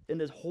is in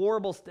this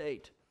horrible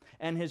state.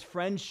 And his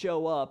friends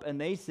show up and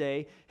they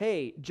say,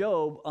 hey,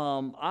 Job,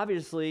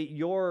 obviously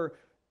you're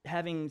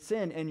having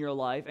sin in your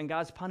life and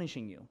God's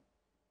punishing you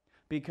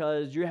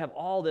because you have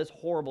all this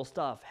horrible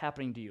stuff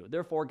happening to you.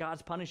 Therefore,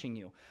 God's punishing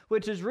you,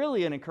 which is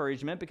really an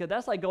encouragement because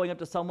that's like going up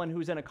to someone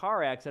who's in a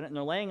car accident and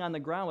they're laying on the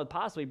ground with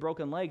possibly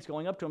broken legs,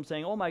 going up to him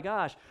saying, oh my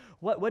gosh,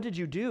 what did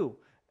you do?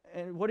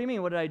 And what do you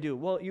mean, what did I do?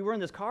 Well, you were in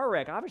this car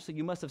wreck. Obviously,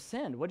 you must have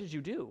sinned. What did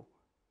you do?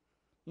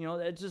 You know,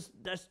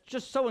 that's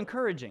just so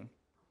encouraging.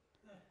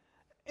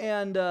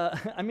 And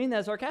I mean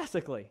that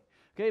sarcastically.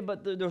 Okay,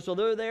 but so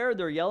they're there,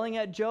 they're yelling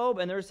at Job,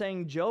 and they're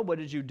saying, Job, what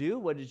did you do?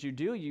 What did you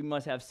do? You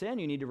must have sin.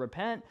 You need to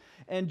repent.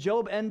 And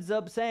Job ends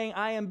up saying,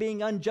 I am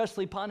being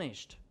unjustly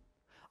punished.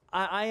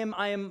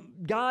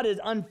 God is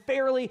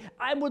unfairly,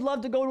 I would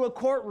love to go to a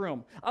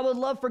courtroom. I would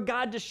love for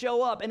God to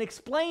show up and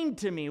explain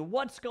to me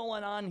what's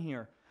going on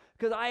here.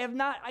 Because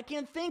I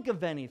can't think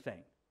of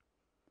anything.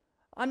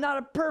 I'm not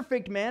a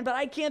perfect man, but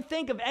I can't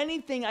think of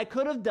anything I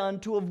could have done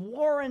to have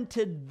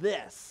warranted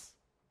this.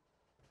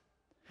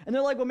 And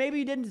they're like, well, maybe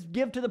you didn't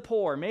give to the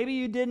poor. Maybe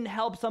you didn't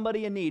help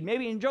somebody in need.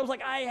 And Job's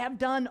like, I have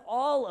done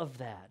all of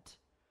that.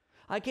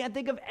 I can't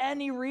think of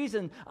any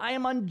reason. I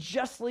am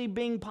unjustly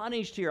being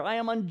punished here. I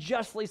am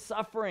unjustly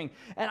suffering.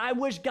 And I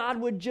wish God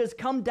would just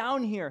come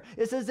down here.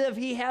 It's as if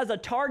he has a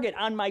target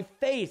on my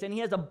face and he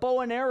has a bow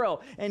and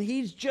arrow and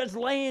he's just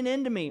laying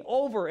into me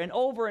over and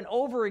over and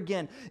over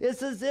again.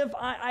 It's as if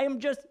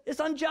it's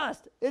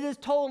unjust. It is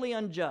totally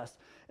unjust.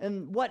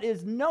 And what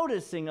is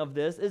noticing of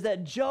this is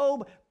that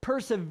Job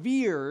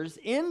perseveres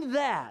in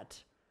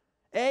that.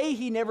 A,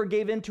 he never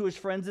gave in to his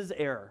friends'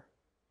 error.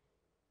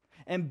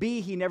 And B,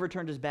 he never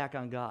turned his back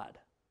on God.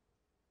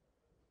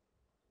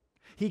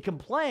 He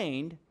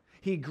complained.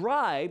 He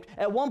griped.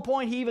 At one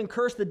point, he even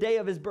cursed the day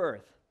of his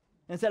birth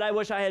and said, I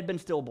wish I had been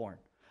stillborn.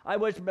 I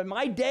wish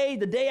my day,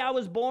 the day I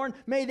was born,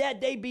 may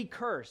that day be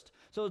cursed.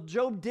 So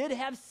Job did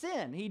have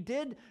sin. He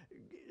did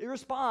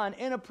respond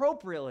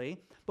inappropriately.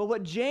 But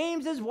what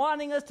James is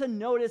wanting us to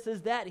notice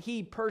is that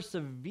he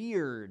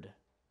persevered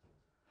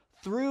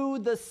through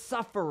the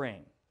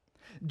suffering.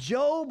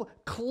 Job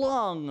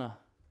clung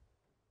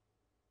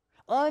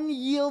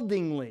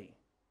unyieldingly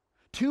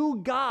to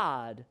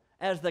God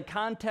as the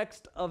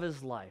context of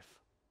his life.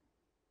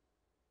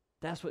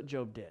 That's what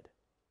Job did.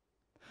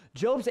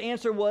 Job's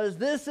answer was,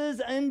 this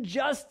is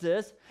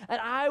injustice,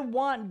 and I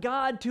want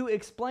God to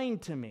explain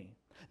to me.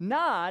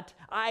 Not,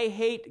 I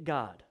hate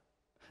God.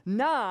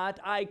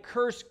 Not, I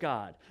curse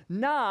God.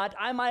 Not,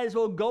 I might as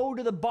well go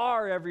to the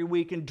bar every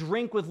week and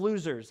drink with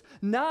losers.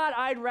 Not,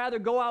 I'd rather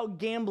go out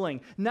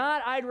gambling.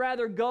 Not, I'd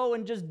rather go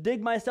and just dig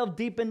myself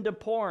deep into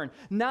porn.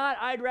 Not,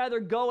 I'd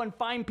rather go and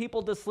find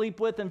people to sleep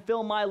with and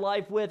fill my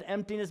life with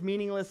emptiness,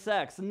 meaningless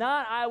sex.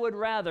 Not, I would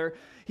rather.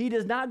 He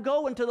does not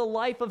go into the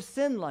life of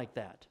sin like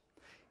that.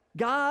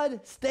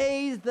 God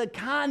stays the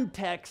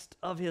context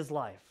of his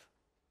life.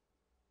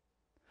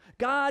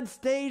 God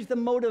stays the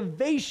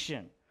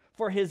motivation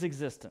for his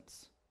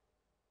existence.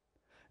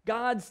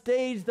 God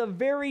stays the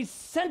very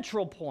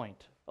central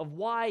point of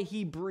why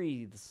he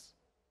breathes.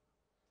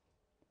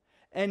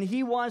 And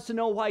he wants to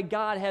know why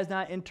God has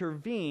not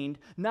intervened,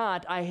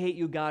 not, I hate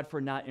you, God,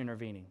 for not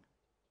intervening.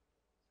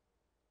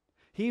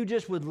 He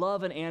just would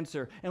love an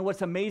answer. And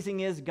what's amazing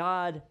is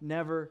God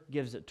never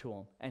gives it to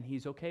him, and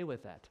he's okay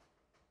with that.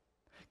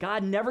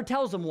 God never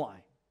tells him why.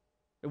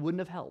 It wouldn't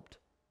have helped.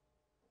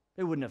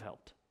 It wouldn't have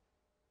helped.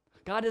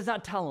 God does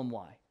not tell him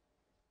why.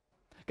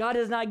 God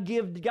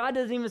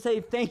doesn't even say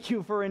thank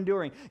you for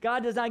enduring.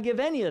 God does not give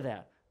any of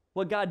that.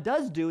 What God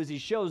does do is he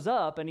shows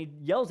up and he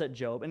yells at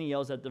Job, and he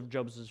yells at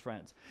Job's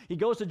friends. He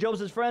goes to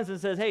Job's friends and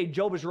says, hey,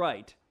 Job is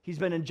right. He's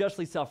been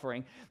unjustly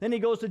suffering. Then he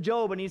goes to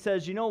Job and he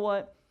says, you know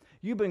what?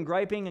 You've been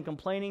griping and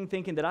complaining,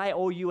 thinking that I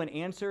owe you an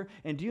answer.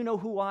 And do you know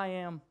who I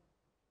am?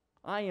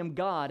 I am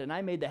God, and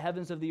I made the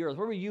heavens of the earth.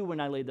 Where were you when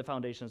I laid the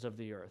foundations of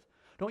the earth?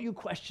 Don't you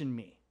question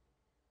me.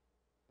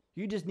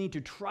 You just need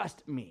to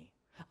trust me.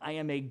 I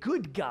am a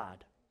good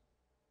God.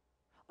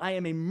 I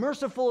am a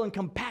merciful and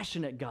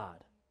compassionate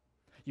God.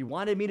 You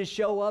wanted me to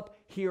show up?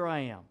 Here I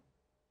am.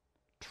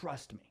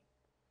 Trust me.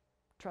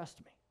 Trust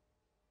me.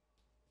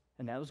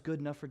 And that was good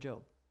enough for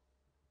Job.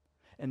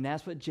 And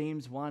that's what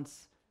James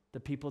wants the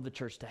people of the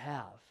church to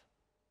have.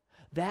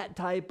 That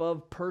type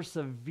of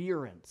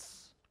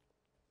perseverance.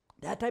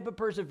 That type of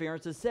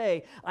perseverance to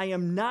say, I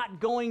am not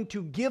going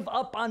to give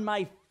up on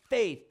my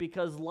faith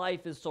because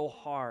life is so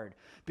hard,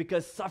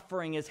 because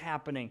suffering is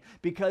happening,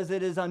 because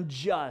it is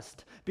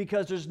unjust,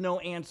 because there's no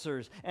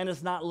answers, and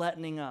it's not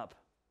letting up.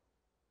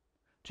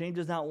 James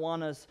does not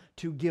want us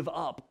to give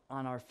up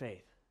on our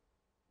faith,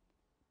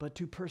 but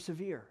to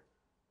persevere.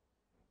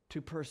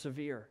 To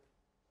persevere.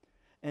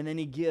 And then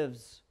he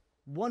gives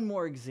one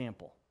more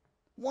example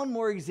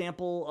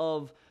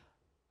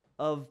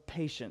of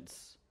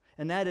patience.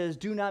 And that is,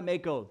 do not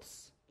make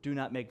oaths, do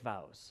not make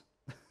vows.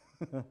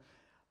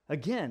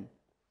 Again,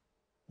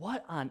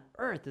 what on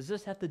earth does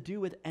this have to do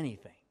with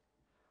anything?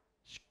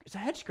 It's a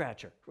head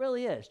scratcher. It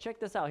really is. Check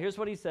this out. Here's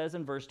what he says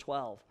in verse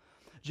 12.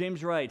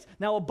 James writes,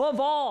 now above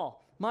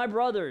all, my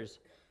brothers.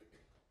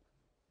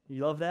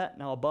 You love that?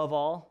 Now above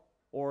all,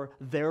 or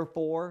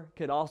therefore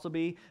could also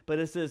be, but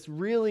it's this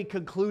really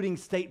concluding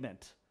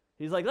statement.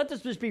 He's like, let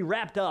this just be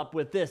wrapped up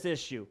with this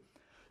issue.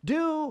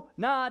 Do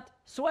not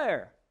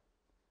swear,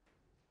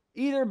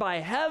 either by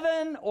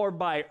heaven or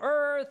by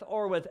earth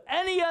or with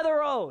any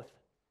other oath.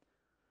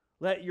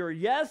 Let your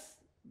yes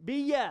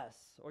be yes,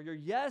 or your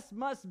yes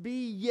must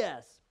be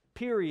yes,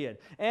 period.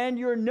 And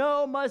your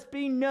no must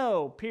be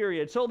no,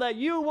 period. So that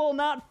you will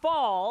not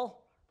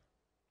fall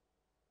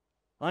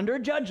under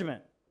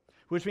judgment,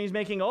 which means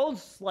making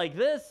oaths like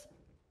this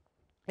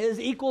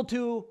is equal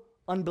to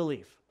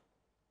unbelief,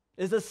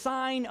 is a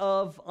sign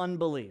of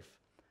unbelief.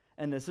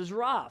 And this is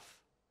rough.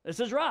 This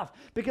is rough,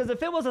 because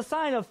if it was a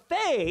sign of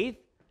faith,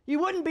 you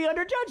wouldn't be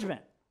under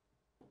judgment.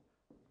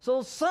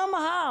 So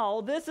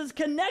somehow this is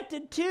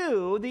connected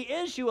to the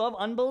issue of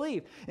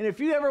unbelief. And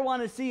if you ever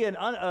want to see an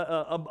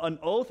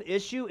oath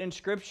issue in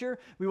Scripture,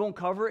 we won't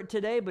cover it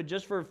today, but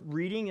just for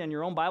reading in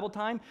your own Bible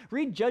time,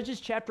 read Judges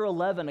chapter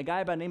 11, a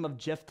guy by the name of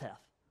Jephthah,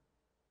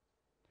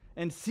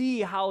 and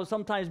see how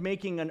sometimes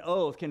making an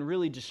oath can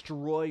really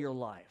destroy your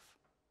life.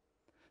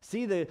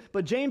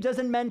 But James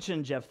doesn't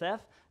mention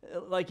Jephthah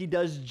like he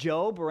does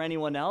Job or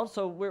anyone else,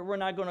 so we're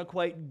not going to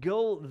quite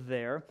go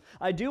there.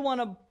 I do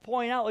want to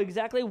point out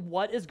exactly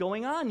what is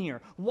going on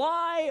here.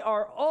 Why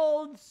are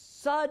oaths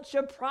such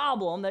a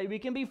problem that we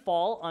can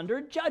fall under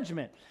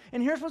judgment?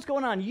 And here's what's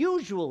going on.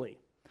 Usually,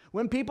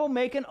 when people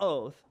make an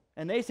oath,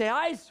 and they say,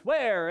 I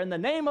swear in the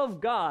name of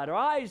God, or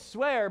I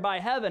swear by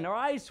heaven, or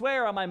I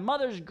swear on my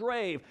mother's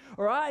grave,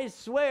 or I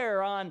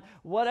swear on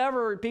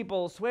whatever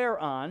people swear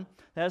on.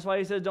 That's why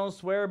he says don't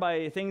swear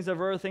by things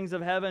of earth, things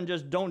of heaven,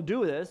 just don't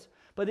do this.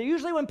 But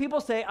usually when people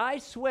say, I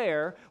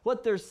swear,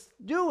 what they're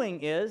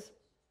doing is,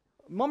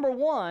 number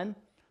one,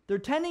 they're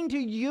tending to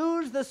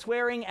use the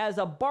swearing as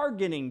a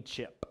bargaining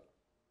chip,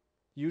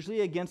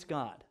 usually against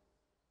God.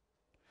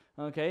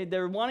 Okay,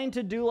 they're wanting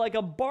to do like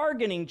a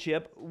bargaining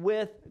chip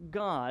with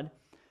God.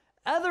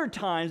 Other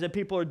times that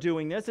people are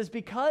doing this is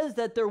because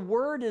that their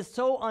word is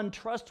so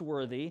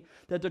untrustworthy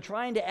that they're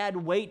trying to add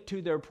weight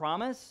to their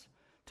promise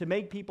to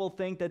make people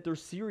think that they're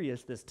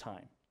serious this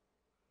time.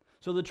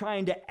 So they're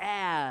trying to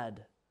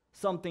add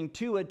something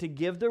to it to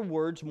give their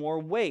words more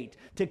weight,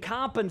 to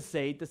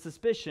compensate the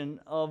suspicion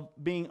of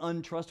being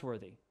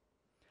untrustworthy.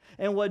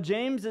 And what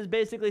James is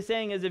basically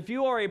saying is if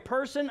you are a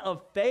person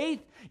of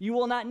faith, you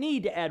will not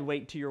need to add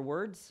weight to your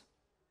words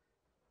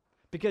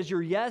because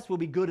your yes will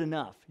be good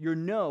enough. Your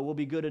no will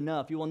be good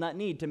enough. You will not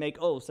need to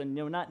make oaths and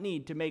you will not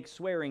need to make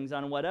swearings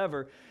on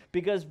whatever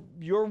because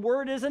your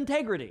word is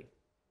integrity.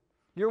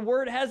 Your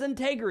word has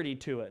integrity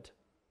to it.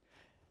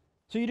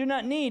 So you do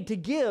not need to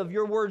give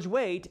your words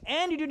weight,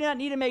 and you do not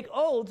need to make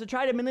oaths to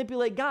try to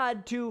manipulate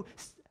God to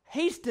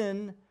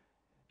hasten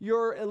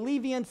your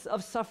alleviance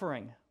of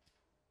suffering,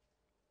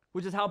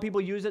 which is how people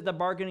use it, the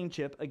bargaining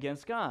chip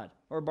against God,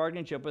 or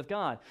bargaining chip with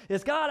God.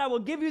 It's, God, I will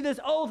give you this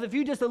oath if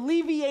you just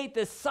alleviate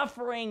this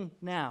suffering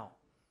now.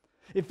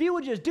 If you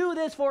would just do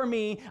this for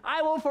me,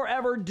 I will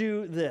forever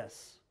do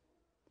this.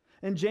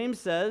 And James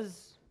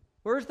says,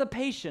 where's the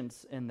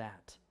patience in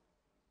that?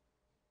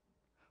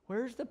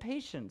 Where's the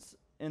patience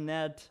in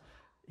that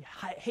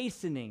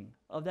hastening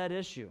of that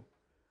issue?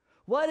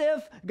 What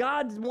if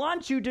God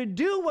wants you to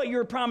do what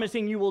you're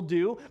promising you will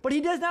do, but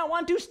he does not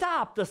want to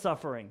stop the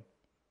suffering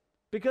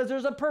because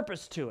there's a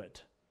purpose to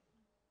it?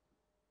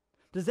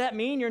 Does that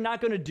mean you're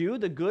not going to do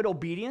the good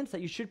obedience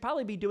that you should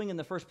probably be doing in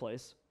the first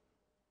place?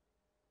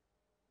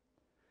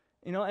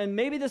 You know, and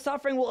maybe the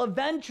suffering will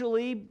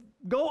eventually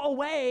go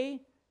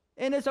away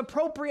in its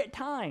appropriate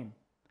time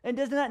and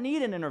does not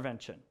need an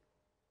intervention.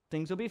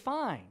 Things will be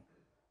fine.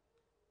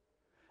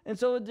 And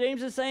so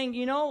James is saying,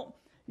 you know,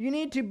 you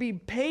need to be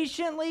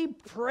patiently,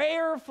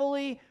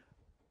 prayerfully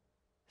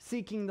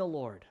seeking the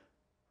Lord.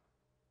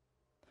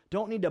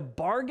 Don't need to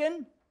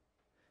bargain.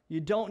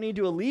 You don't need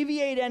to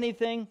alleviate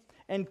anything.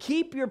 And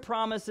keep your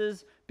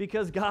promises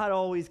because God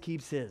always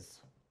keeps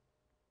his.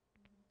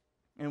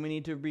 And we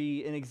need to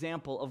be an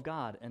example of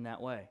God in that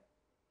way.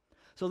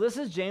 So this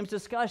is James'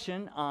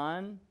 discussion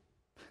on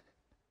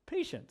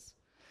patience.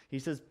 He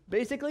says,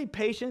 basically,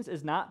 patience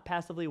is not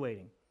passively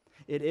waiting.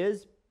 It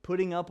is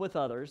putting up with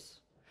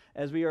others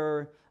as we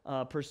are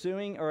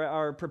pursuing or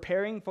are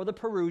preparing for the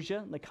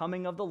parousia, the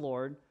coming of the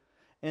Lord,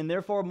 and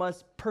therefore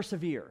must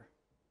persevere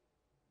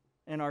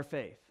in our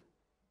faith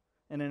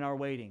and in our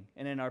waiting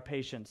and in our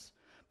patience.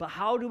 But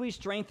how do we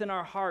strengthen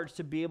our hearts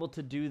to be able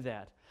to do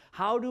that?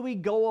 How do we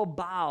go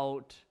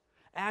about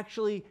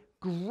actually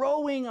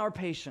growing our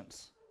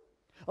patience?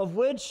 Of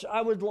which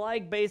I would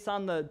like, based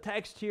on the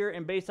text here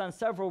and based on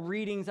several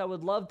readings, I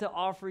would love to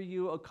offer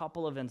you a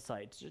couple of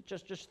insights.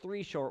 Just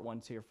 3 short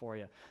ones here for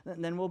you.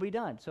 And then we'll be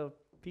done, so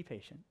be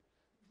patient.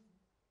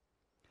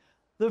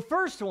 The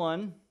first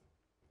one,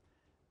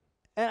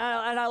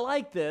 and I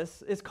like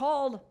this, is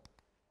called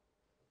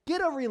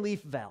get a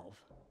relief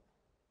valve.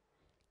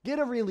 Get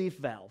a relief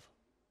valve.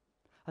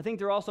 I think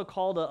they're also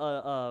called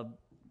a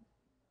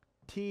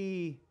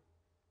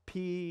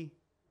TP.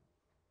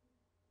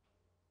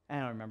 I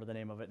don't remember the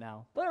name of it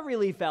now, but a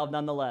relief valve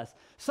nonetheless.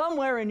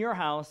 Somewhere in your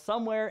house,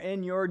 somewhere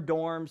in your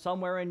dorm,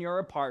 somewhere in your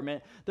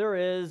apartment, there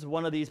is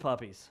one of these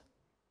puppies.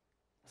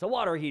 It's a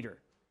water heater.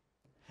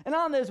 And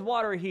on this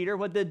water heater,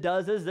 what it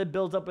does is it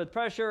builds up with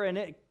pressure and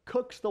it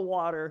cooks the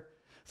water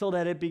so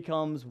that it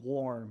becomes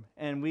warm.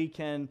 And we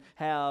can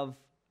have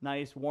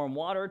nice warm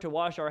water to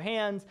wash our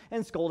hands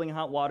and scalding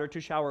hot water to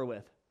shower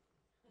with.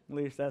 At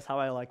least that's how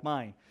I like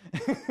mine.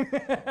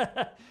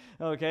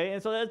 Okay,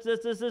 and so it's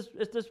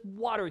this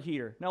water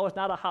heater. No, it's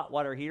not a hot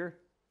water heater.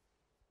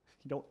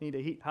 You don't need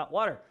to heat hot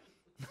water.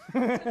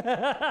 It's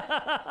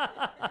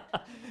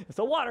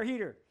a water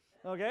heater,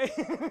 okay?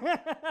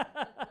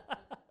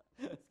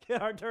 Let's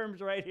get our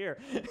terms right here.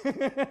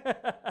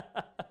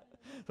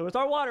 So it's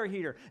our water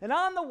heater. And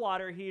on the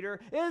water heater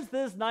is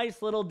this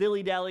nice little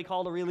dilly-dally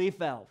called a relief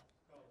valve.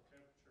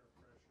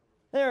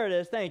 There it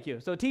is, thank you.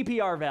 So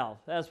TPR valve,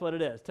 that's what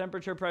it is,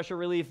 temperature pressure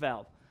relief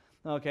valve.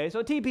 Okay,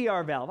 so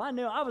TPR valve. I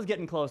knew I was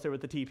getting closer with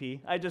the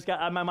TP. I just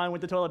got, my mind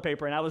went to toilet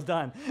paper and I was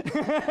done.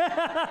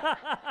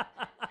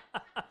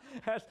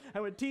 I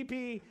went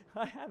TP,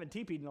 I haven't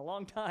TP'd in a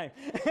long time.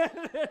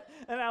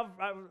 And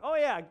oh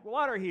yeah,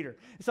 water heater.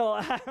 So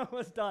I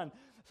was done.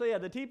 So yeah,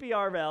 the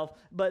TPR valve,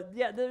 but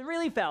yeah, the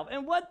relief valve.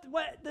 And what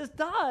this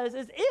does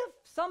is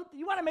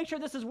you want to make sure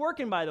this is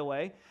working, by the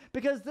way,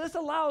 because this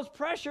allows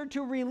pressure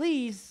to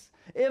release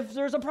if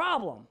there's a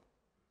problem.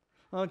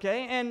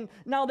 Okay, and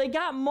now they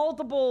got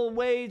multiple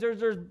ways.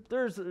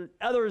 There's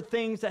other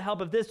things that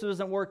help if this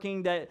isn't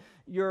working, that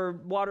your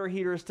water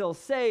heater is still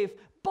safe.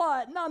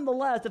 But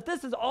nonetheless, if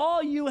this is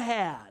all you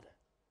had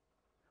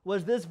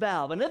was this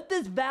valve, and if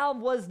this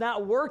valve was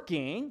not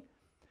working,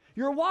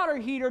 your water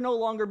heater no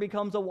longer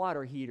becomes a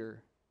water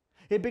heater.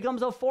 It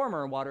becomes a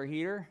former water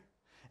heater,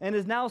 and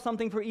is now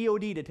something for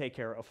EOD to take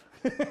care of.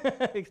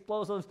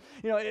 Explosives,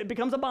 it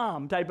becomes a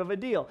bomb type of a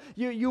deal.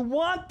 You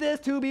want this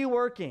to be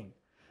working,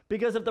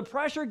 because if the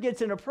pressure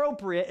gets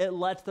inappropriate, it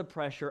lets the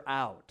pressure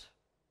out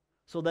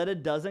so that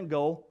it doesn't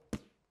go.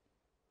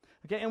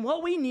 Okay, and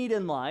what we need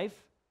in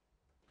life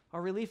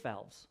are relief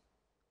valves.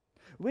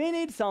 We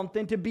need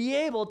something to be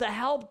able to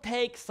help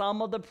take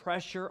some of the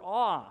pressure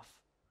off.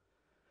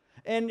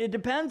 And it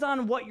depends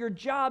on what your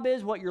job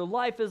is, what your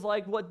life is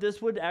like, what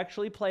this would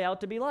actually play out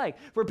to be like.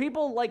 For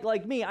people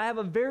like me, I have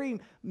a very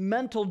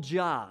mental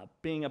job,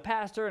 being a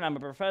pastor, and I'm a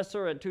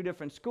professor at 2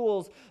 different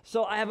schools,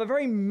 so I have a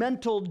very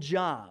mental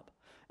job.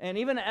 And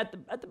even at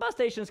the bus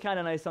station is kind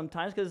of nice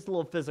sometimes because it's a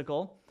little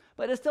physical,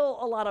 but it's still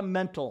a lot of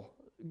mental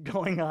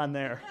going on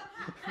there.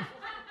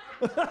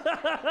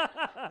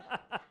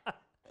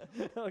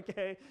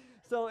 Okay,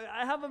 so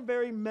I have a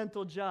very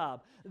mental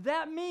job.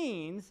 That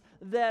means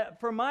that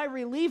for my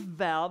relief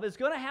valve, it's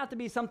going to have to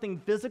be something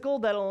physical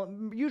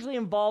that'll usually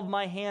involve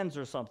my hands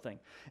or something.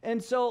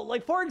 And so,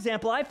 for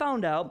example, I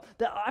found a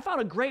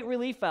great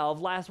relief valve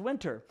last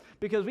winter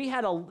because we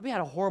had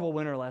a horrible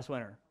winter last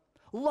winter.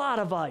 Lot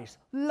of ice.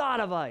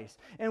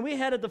 And we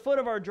had at the foot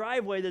of our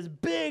driveway this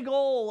big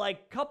old,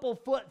 couple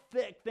foot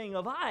thick thing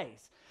of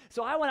ice.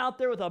 So I went out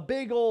there with a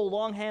big old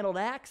long-handled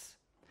axe,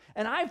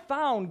 and I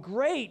found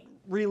great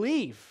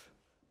relief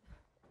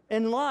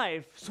in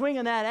life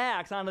swinging that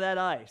axe onto that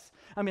ice.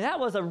 I mean, that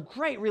was a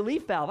great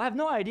relief valve. I have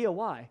no idea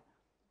why.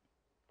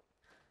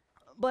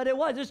 But it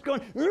was just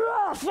going,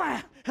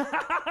 I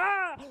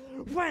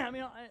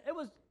mean, it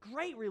was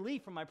great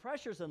relief from my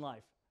pressures in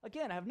life.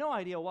 Again, I have no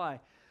idea why.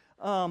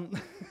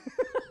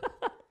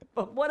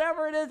 But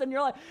whatever it is in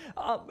your life,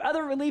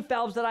 other relief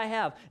valves that I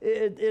have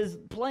is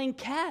playing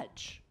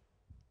catch.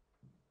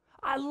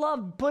 I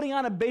love putting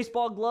on a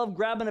baseball glove,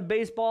 grabbing a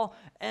baseball,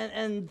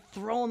 and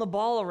throwing the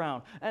ball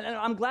around. And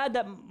I'm glad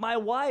that my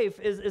wife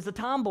is a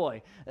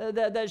tomboy,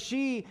 that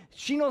she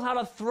knows how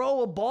to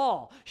throw a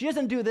ball. She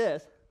doesn't do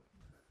this.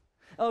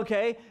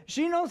 Okay?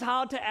 She knows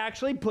how to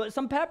actually put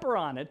some pepper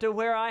on it to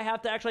where I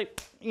have to actually,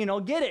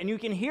 get it. And you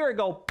can hear it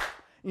go,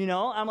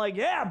 I'm like,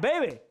 yeah,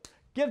 baby,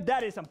 give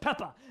daddy some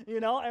pepper,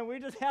 and we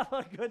just have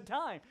a good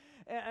time.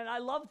 And I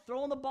love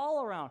throwing the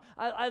ball around.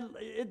 I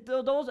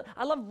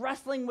love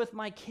wrestling with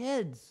my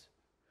kids.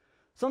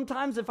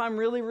 Sometimes if I'm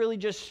really, really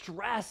just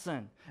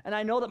stressing, and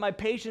I know that my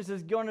patience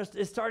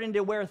is starting to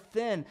wear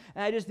thin,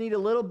 and I just need a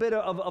little bit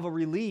of a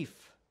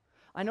relief,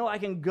 I know I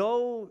can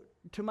go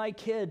to my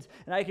kids,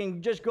 and I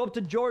can just go up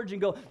to George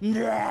and go,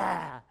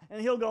 nah,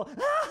 and he'll go,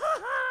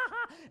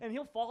 and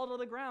he'll fall to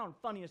the ground.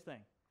 Funniest thing.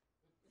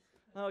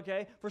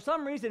 Okay, for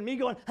some reason, me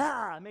going,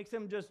 makes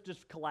him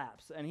just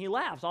collapse, and he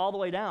laughs all the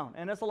way down,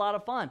 and it's a lot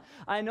of fun.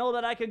 I know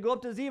that I could go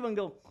up to Ziva and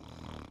go,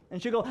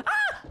 and she'll go,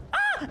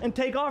 and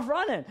take off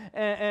running,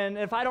 and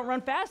if I don't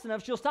run fast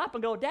enough, she'll stop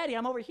and go, Daddy,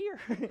 I'm over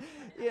here.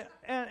 Yeah,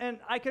 and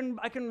I can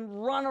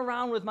run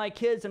around with my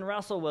kids and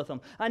wrestle with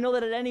them. I know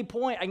that at any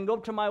point, I can go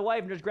up to my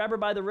wife and just grab her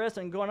by the wrist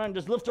and go on and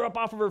just lift her up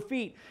off of her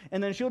feet,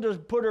 and then she'll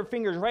just put her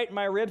fingers right in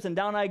my ribs, and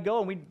down I go,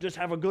 and we just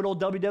have a good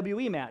old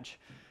WWE match.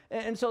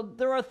 And so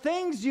there are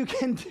things you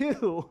can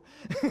do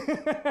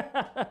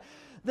that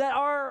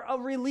are a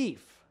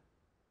relief,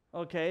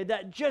 okay,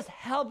 that just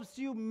helps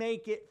you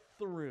make it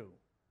through.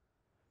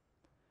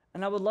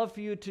 And I would love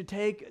for you to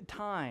take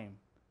time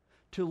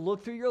to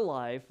look through your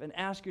life and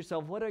ask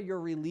yourself, what are your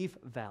relief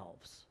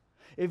valves?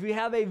 If you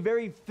have a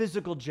very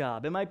physical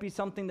job, it might be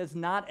something that's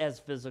not as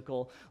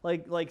physical,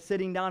 like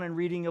sitting down and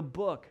reading a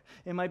book.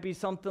 It might be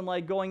something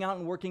like going out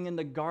and working in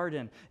the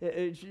garden,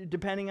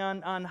 depending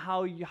on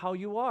how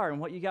you are and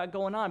what you got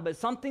going on, but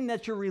something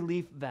that's your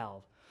relief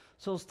valve.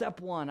 So step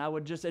 1, I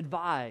would just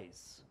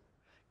advise,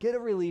 get a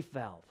relief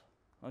valve,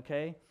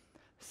 okay?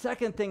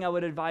 Second thing I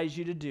would advise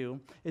you to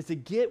do is to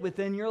get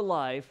within your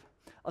life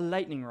a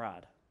lightning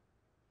rod,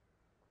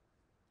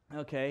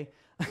 okay?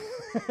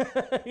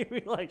 You'd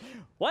be like,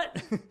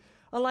 what?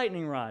 A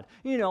lightning rod.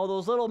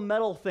 Those little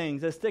metal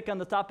things that stick on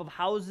the top of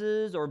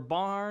houses or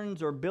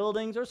barns or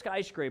buildings or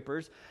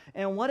skyscrapers.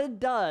 And what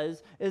it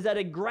does is that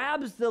it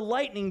grabs the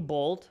lightning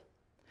bolt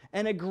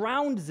and it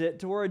grounds it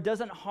to where it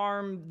doesn't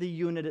harm the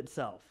unit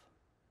itself.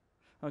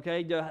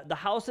 Okay, the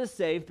house is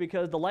safe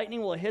because the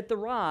lightning will hit the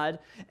rod,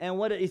 and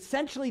what it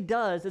essentially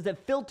does is it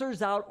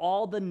filters out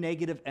all the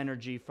negative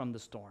energy from the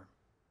storm.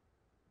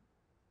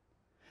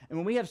 And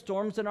when we have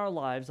storms in our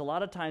lives, a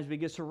lot of times we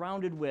get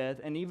surrounded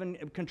with and even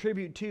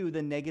contribute to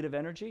the negative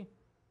energy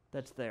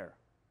that's there.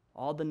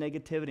 All the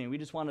negativity, and we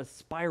just want to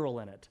spiral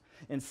in it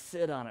and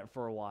sit on it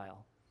for a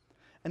while.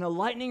 And a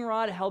lightning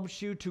rod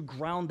helps you to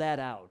ground that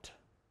out.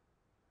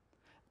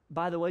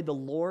 By the way, the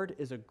Lord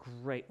is a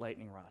great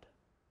lightning rod.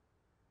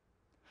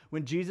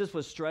 When Jesus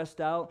was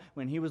stressed out,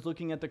 when he was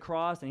looking at the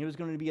cross and he was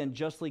going to be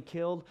unjustly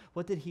killed,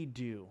 what did he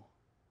do?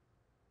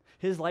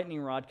 His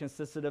lightning rod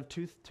consisted of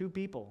two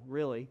people,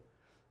 really.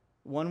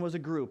 One was a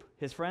group,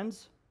 his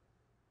friends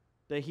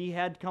that he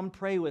had come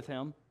pray with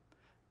him,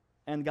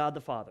 and God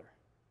the Father.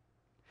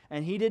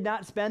 And he did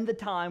not spend the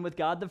time with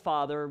God the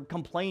Father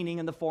complaining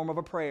in the form of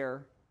a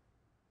prayer.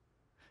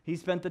 He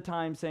spent the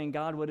time saying,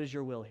 God, what is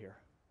your will here?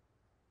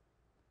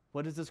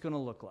 What is this going to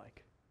look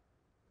like?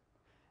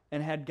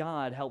 And had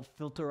God help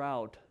filter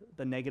out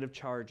the negative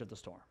charge of the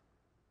storm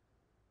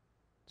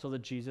so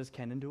that Jesus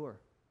can endure.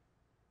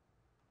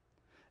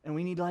 And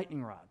we need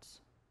lightning rods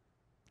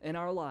in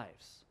our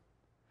lives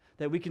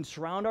that we can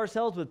surround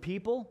ourselves with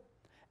people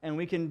and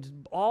we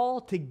can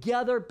all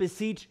together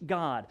beseech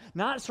God.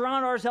 Not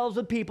surround ourselves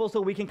with people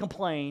so we can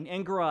complain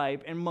and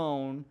gripe and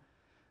moan,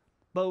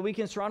 but we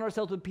can surround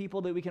ourselves with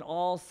people that we can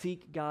all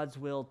seek God's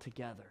will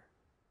together.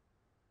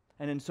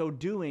 And in so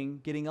doing,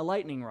 getting a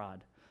lightning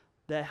rod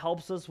that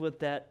helps us with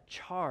that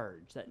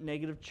charge, that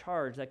negative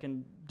charge that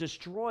can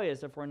destroy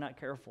us if we're not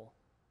careful.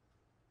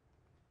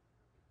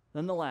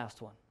 Then the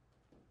last one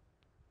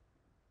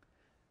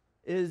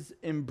is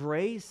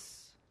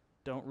embrace,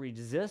 don't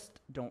resist,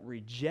 don't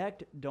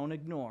reject, don't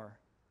ignore,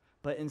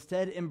 but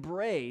instead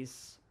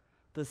embrace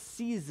the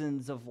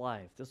seasons of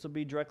life. This will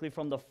be directly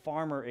from the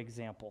farmer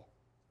example.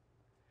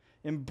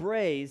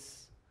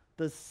 Embrace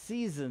the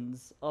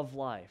seasons of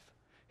life.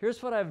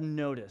 Here's what I've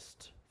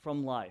noticed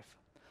from life.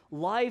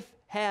 Life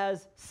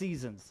has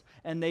seasons,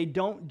 and they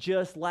don't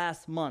just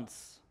last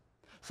months.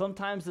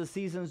 Sometimes the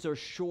seasons are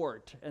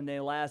short and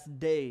they last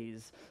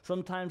days.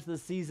 Sometimes the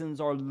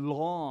seasons are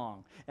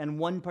long, and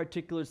one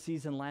particular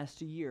season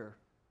lasts a year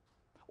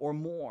or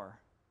more.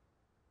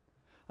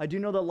 I do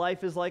know that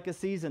life is like a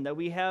season, that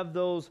we have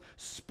those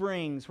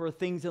springs where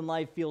things in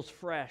life feels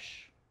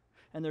fresh,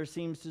 and there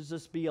seems to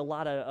just be a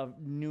lot of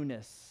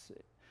newness.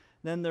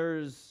 Then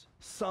there's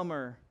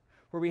summer,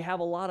 where we have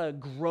a lot of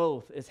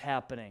growth is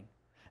happening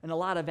and a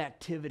lot of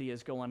activity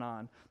is going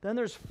on. Then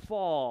there's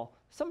fall,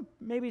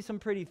 maybe some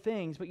pretty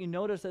things, but you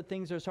notice that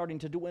things are starting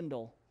to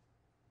dwindle.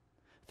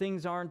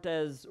 Things aren't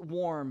as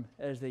warm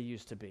as they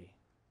used to be.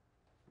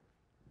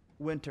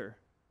 Winter,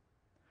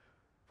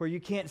 where you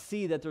can't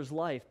see that there's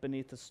life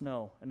beneath the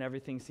snow and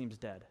everything seems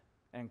dead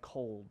and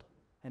cold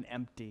and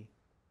empty.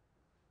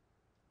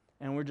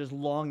 And we're just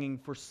longing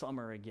for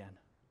summer again.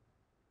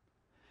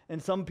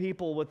 And some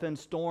people within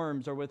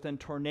storms or within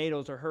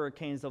tornadoes or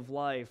hurricanes of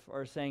life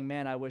are saying,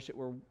 man, I wish it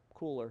were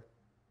cooler.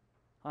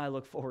 I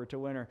look forward to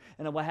winter.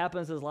 And what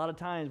happens is a lot of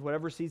times,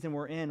 whatever season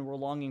we're in, we're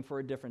longing for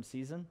a different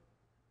season.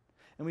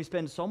 And we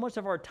spend so much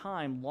of our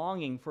time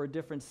longing for a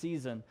different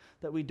season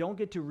that we don't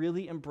get to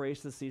really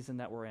embrace the season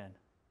that we're in.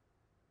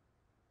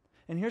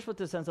 And here's what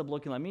this ends up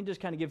looking like. Let me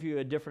just kind of give you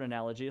a different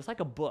analogy. It's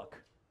like a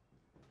book,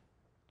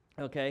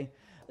 okay?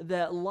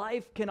 That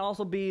life can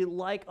also be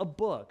like a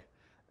book.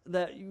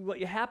 That what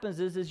happens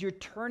is you're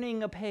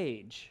turning a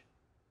page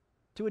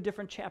to a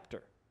different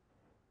chapter.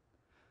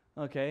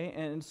 Okay,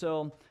 and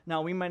so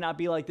now we might not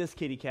be like this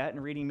kitty cat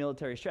and reading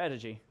military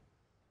strategy,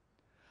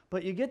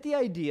 but you get the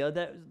idea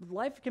that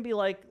life can be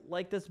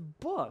like this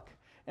book.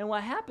 And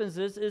what happens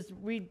is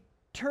we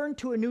turn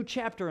to a new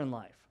chapter in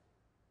life.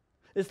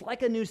 It's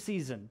like a new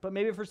season, but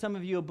maybe for some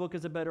of you a book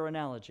is a better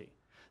analogy.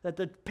 That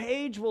the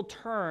page will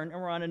turn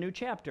and we're on a new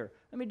chapter.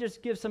 Let me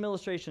just give some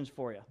illustrations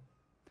for you.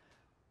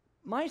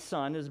 My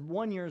son is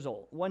 1 year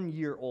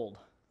old.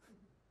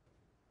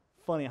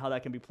 Funny how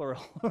that can be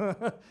plural.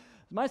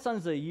 My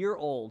son's a year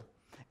old,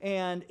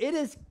 and it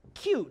is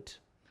cute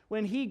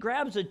when he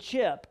grabs a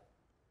chip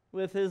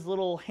with his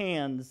little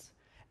hands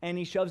and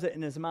he shoves it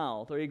in his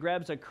mouth, or he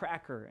grabs a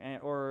cracker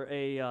or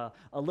a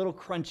little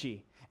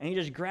crunchy, and he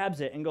just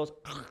grabs it and goes,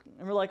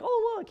 and we're like,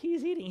 oh, look,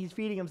 he's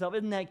feeding himself.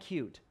 Isn't that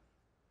cute?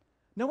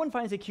 No one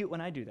finds it cute when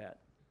I do that.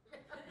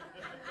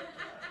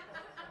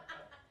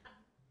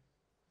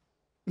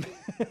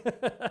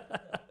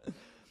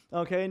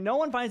 Okay, no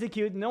one finds it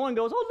cute. No one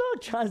goes, oh,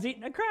 look, John's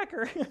eating a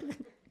cracker.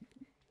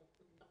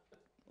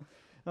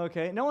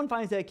 Okay, no one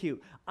finds that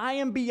cute. I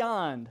am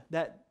beyond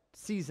that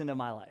season of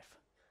my life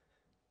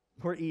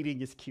where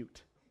eating is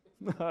cute.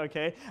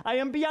 Okay, I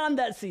am beyond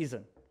that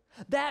season.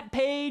 That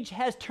page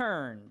has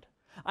turned.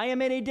 I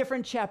am in a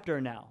different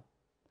chapter now.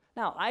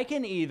 Now, I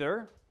can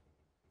either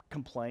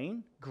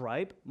complain,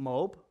 gripe,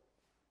 mope,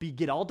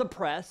 get all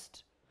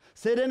depressed,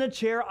 sit in a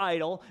chair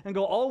idle, and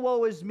go, oh,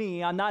 woe is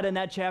me, I'm not in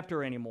that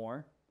chapter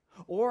anymore.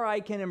 Or I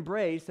can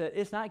embrace that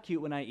it's not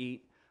cute when I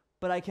eat,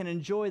 but I can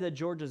enjoy that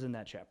George is in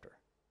that chapter.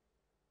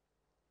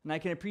 And I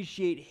can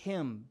appreciate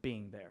him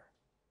being there.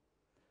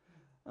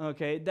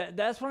 Okay,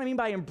 that's what I mean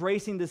by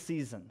embracing the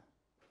season.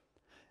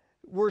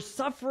 We're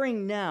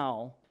suffering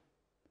now,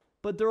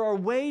 but there are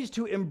ways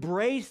to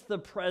embrace the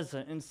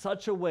present in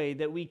such a way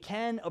that we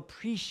can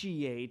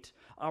appreciate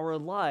our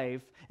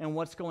life and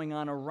what's going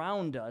on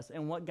around us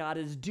and what God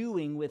is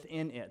doing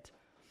within it.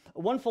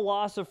 One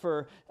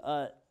philosopher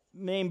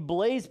named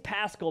Blaise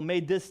Pascal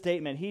made this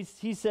statement.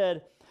 He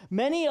said,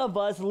 many of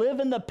us live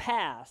in the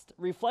past,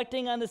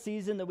 reflecting on the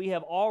season that we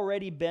have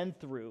already been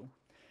through,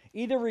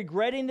 either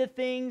regretting the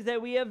things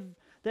that we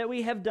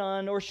have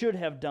done or should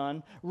have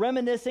done,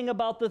 reminiscing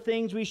about the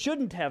things we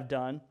shouldn't have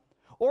done,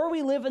 or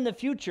we live in the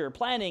future,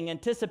 planning,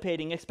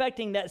 anticipating,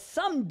 expecting that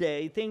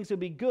someday things will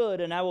be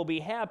good and I will be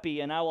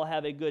happy and I will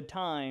have a good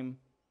time.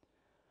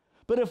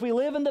 But if we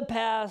live in the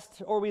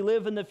past or we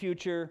live in the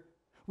future,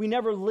 we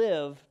never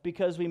live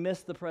because we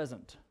miss the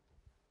present.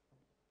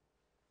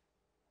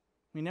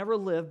 We never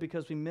live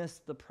because we miss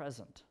the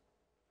present.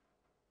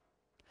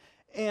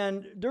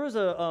 And there was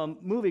a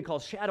movie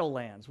called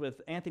Shadowlands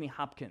with Anthony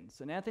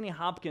Hopkins. And Anthony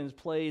Hopkins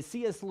plays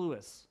C.S.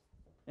 Lewis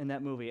in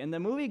that movie. And the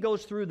movie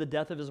goes through the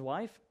death of his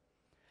wife.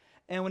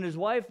 And when his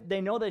wife, they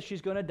know that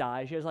she's going to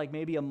die. She has like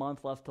maybe a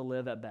month left to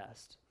live at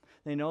best.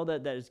 They know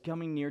that it's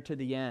coming near to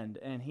the end.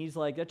 And he's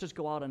like, let's just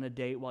go out on a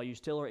date while you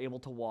still are able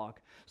to walk.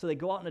 So they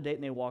go out on a date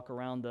and they walk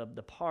around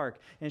the park.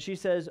 And she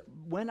says,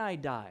 when I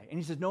die. And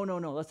he says, no,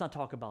 let's not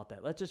talk about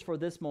that. Let's just for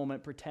this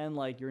moment pretend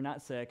like you're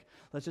not sick.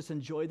 Let's just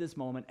enjoy this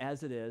moment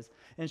as it is.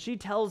 And she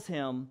tells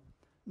him,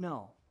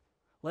 no,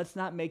 let's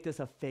not make this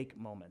a fake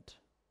moment.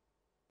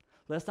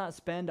 Let's not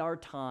spend our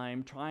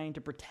time trying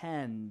to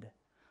pretend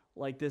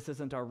like this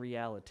isn't our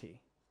reality.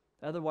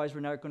 Otherwise,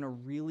 we're not going to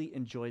really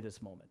enjoy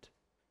this moment.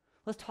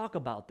 Let's talk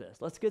about this.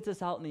 Let's get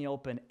this out in the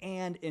open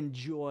and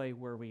enjoy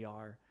where we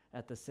are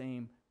at the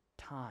same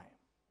time.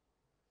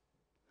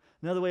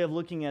 Another way of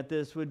looking at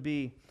this would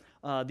be,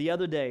 the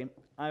other day,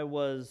 I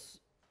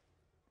was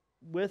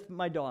with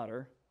my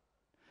daughter,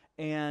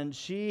 and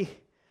she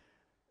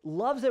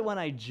loves it when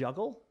I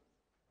juggle.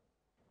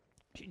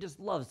 She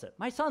just loves it.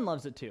 My son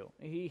loves it too.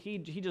 He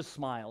just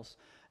smiles.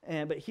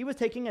 But he was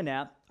taking a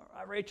nap.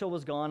 Rachel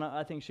was gone.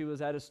 I think she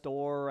was at a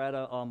store or at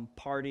a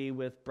party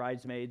with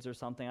bridesmaids or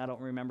something. I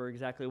don't remember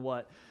exactly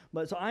what.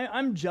 But so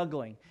I'm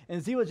juggling,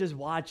 and Z was just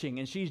watching,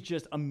 and she's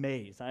just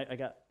amazed. I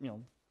got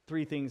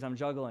 3 things I'm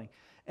juggling,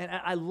 and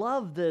I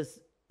love this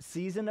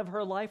season of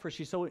her life where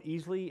she's so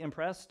easily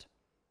impressed.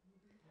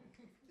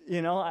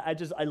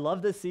 I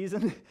love this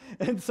season,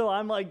 and so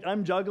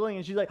I'm juggling,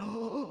 and she's like,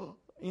 oh.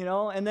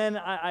 And then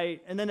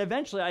and then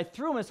eventually I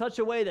threw them in such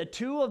a way that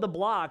 2 of the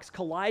blocks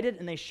collided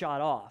and they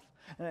shot off.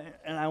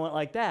 And I went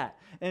like that.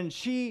 And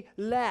she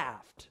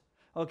laughed.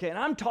 Okay, and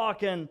I'm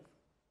talking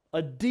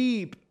a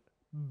deep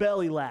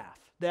belly laugh.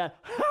 That,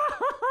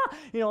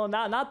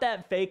 not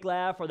that fake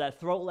laugh or that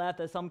throat laugh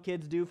that some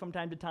kids do from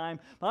time to time.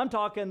 But I'm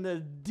talking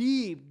the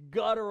deep,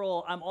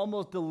 guttural, I'm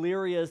almost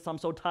delirious, I'm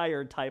so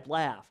tired type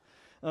laugh.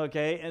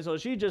 Okay, and so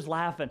she's just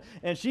laughing.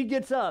 And she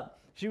gets up.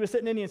 She was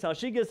sitting in Indian's house.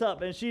 She gets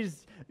up, and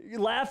she's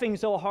laughing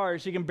so hard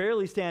she can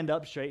barely stand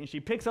up straight. And she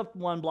picks up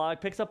one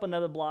block, picks up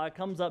another block,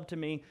 comes up to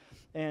me,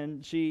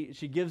 and she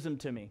gives them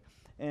to me.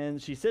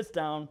 And she sits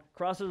down,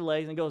 crosses her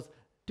legs, and goes,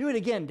 do it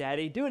again,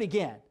 Daddy, do it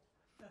again.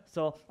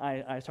 So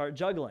I start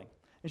juggling.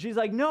 And she's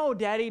like, no,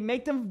 Daddy,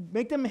 make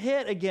them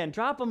hit again,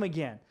 drop them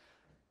again.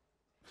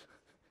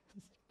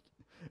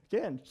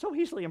 Again, so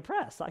easily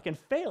impressed. I can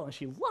fail, and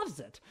she loves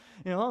it.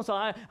 So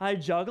I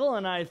juggle,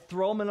 and I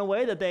throw them in a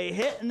way that they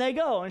hit, and they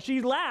go. And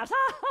she laughs.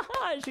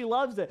 And she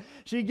loves it.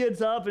 She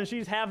gets up, and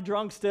she's half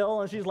drunk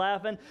still, and she's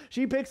laughing.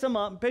 She picks them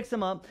up,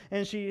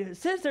 and she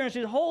sits there, and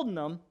she's holding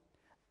them.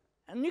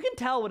 And you can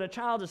tell what a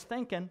child is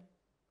thinking.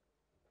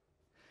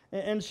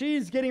 And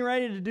she's getting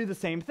ready to do the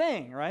same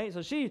thing, right?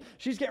 So she's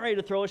getting ready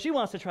to throw it. She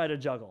wants to try to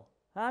juggle.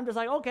 I'm just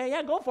like, okay,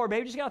 yeah, go for it,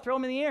 baby. Just got to throw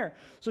them in the air.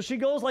 So she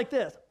goes like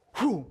this.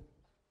 Whew.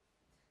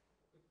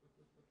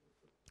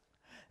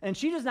 And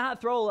she does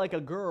not throw like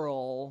a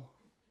girl,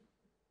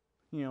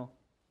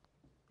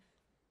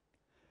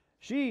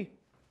 She,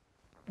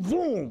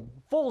 boom,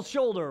 full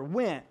shoulder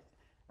went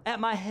at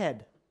my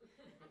head.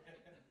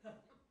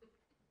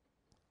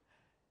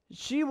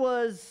 She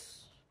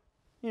was,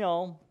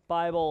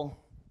 Bible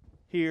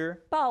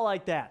here, about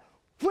like that.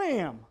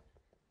 Wham!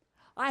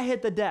 I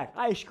hit the deck.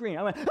 I screamed.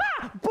 I went,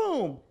 ah!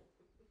 Boom!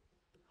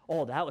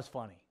 Oh, that was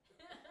funny.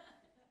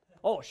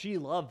 Oh, she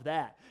loved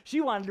that. She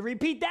wanted to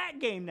repeat that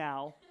game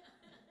now.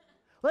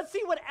 Let's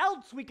see what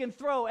else we can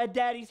throw at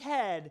Daddy's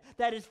head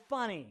that is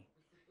funny.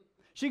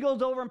 She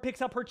goes over and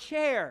picks up her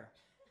chair.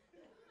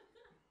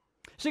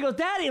 She goes,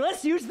 Daddy,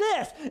 let's use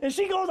this. And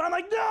she goes, I'm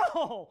like,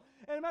 no.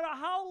 And no matter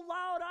how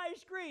loud I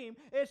scream,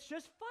 it's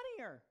just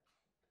funnier.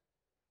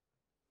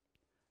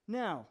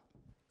 Now,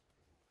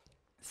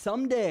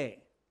 someday,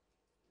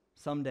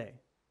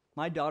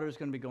 my daughter's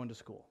going to be going to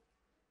school.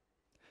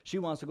 She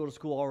wants to go to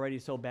school already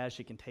so bad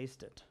she can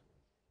taste it.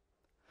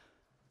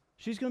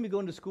 She's going to be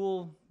going to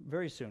school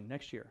very soon,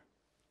 next year.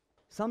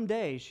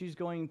 Someday, she's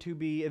going to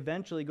be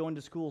eventually going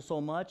to school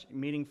so much,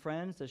 meeting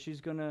friends,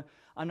 that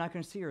I'm not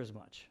going to see her as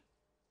much.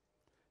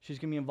 She's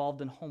going to be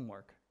involved in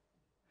homework.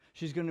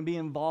 She's going to be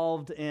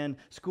involved in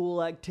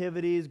school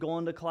activities,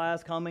 going to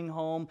class, coming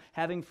home,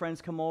 having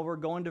friends come over,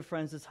 going to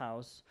friends'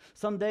 house.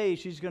 Someday,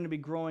 she's going to be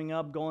growing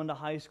up, going to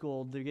high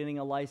school, getting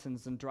a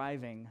license and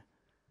driving.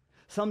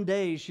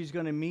 Someday, she's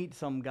going to meet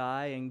some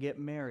guy and get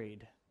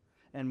married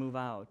and move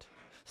out.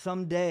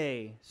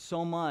 Someday,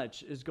 so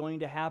much is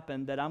going to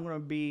happen that I'm going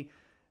to be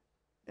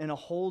in a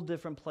whole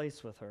different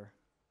place with her.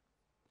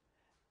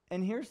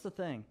 And here's the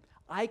thing.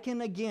 I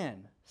can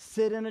again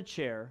sit in a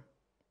chair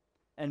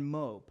and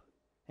mope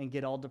and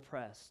get all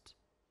depressed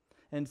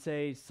and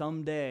say,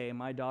 someday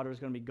my daughter's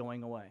going to be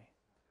going away.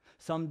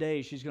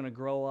 Someday she's going to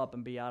grow up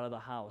and be out of the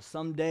house.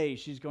 Someday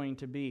she's going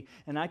to be,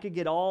 and I could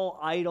get all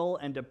idle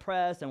and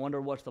depressed and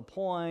wonder what's the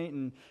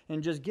point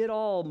and just get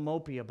all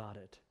mopey about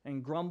it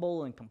and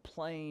grumble and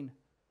complain,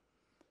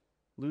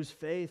 lose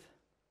faith.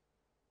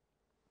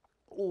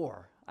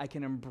 Or I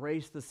can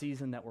embrace the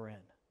season that we're in.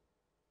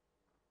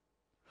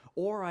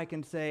 Or I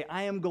can say,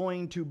 I am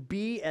going to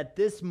be at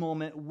this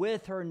moment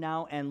with her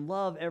now and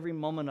love every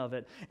moment of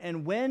it.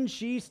 And when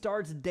she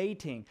starts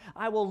dating,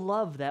 I will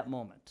love that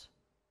moment.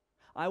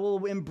 I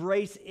will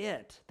embrace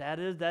it. That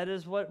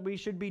is what we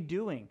should be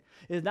doing.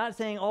 It's not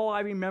saying, oh,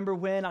 I remember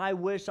when, I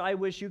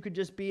wish you could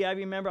just be, I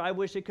remember, I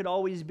wish it could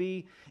always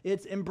be.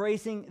 It's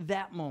embracing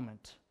that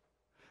moment.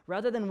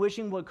 Rather than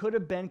wishing what could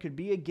have been could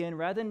be again,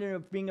 rather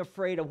than being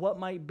afraid of what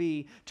might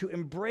be, to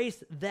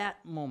embrace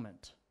that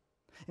moment.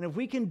 And if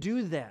we can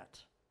do that,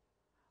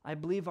 I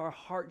believe our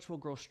hearts will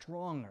grow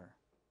stronger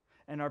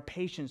and our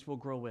patience will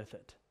grow with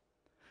it.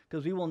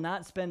 Because we will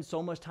not spend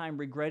so much time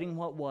regretting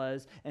what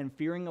was and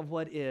fearing of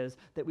what is,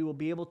 that we will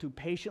be able to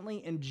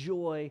patiently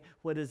enjoy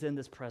what is in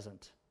this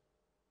present.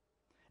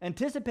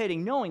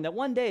 Anticipating, knowing that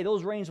one day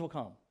those rains will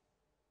come.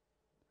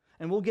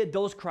 And we'll get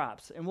those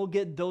crops and we'll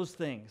get those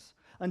things.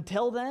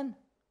 Until then,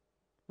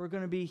 we're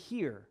going to be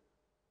here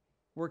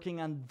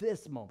working on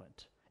this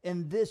moment,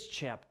 in this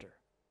chapter.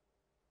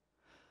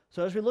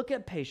 So as we look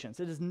at patience,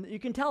 you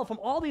can tell from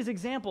all these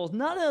examples,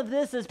 none of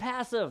this is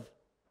passive.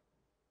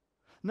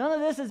 None of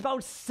this is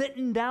about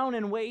sitting down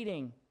and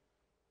waiting.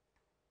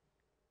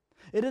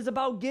 It is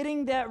about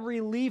getting that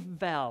relief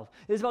valve.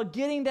 It is about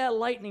getting that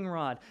lightning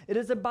rod. It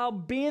is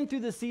about being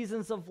through the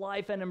seasons of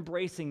life and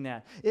embracing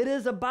that. It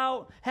is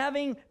about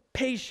having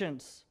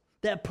patience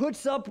that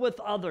puts up with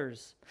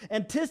others,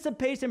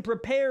 anticipates and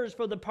prepares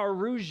for the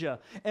parousia,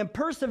 and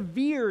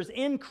perseveres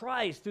in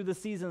Christ through the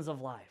seasons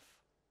of life.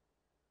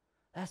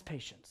 That's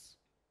patience.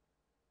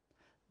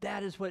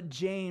 That is what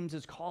James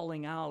is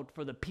calling out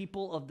for the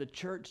people of the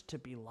church to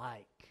be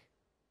like.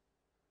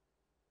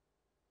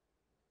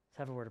 Let's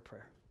have a word of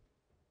prayer.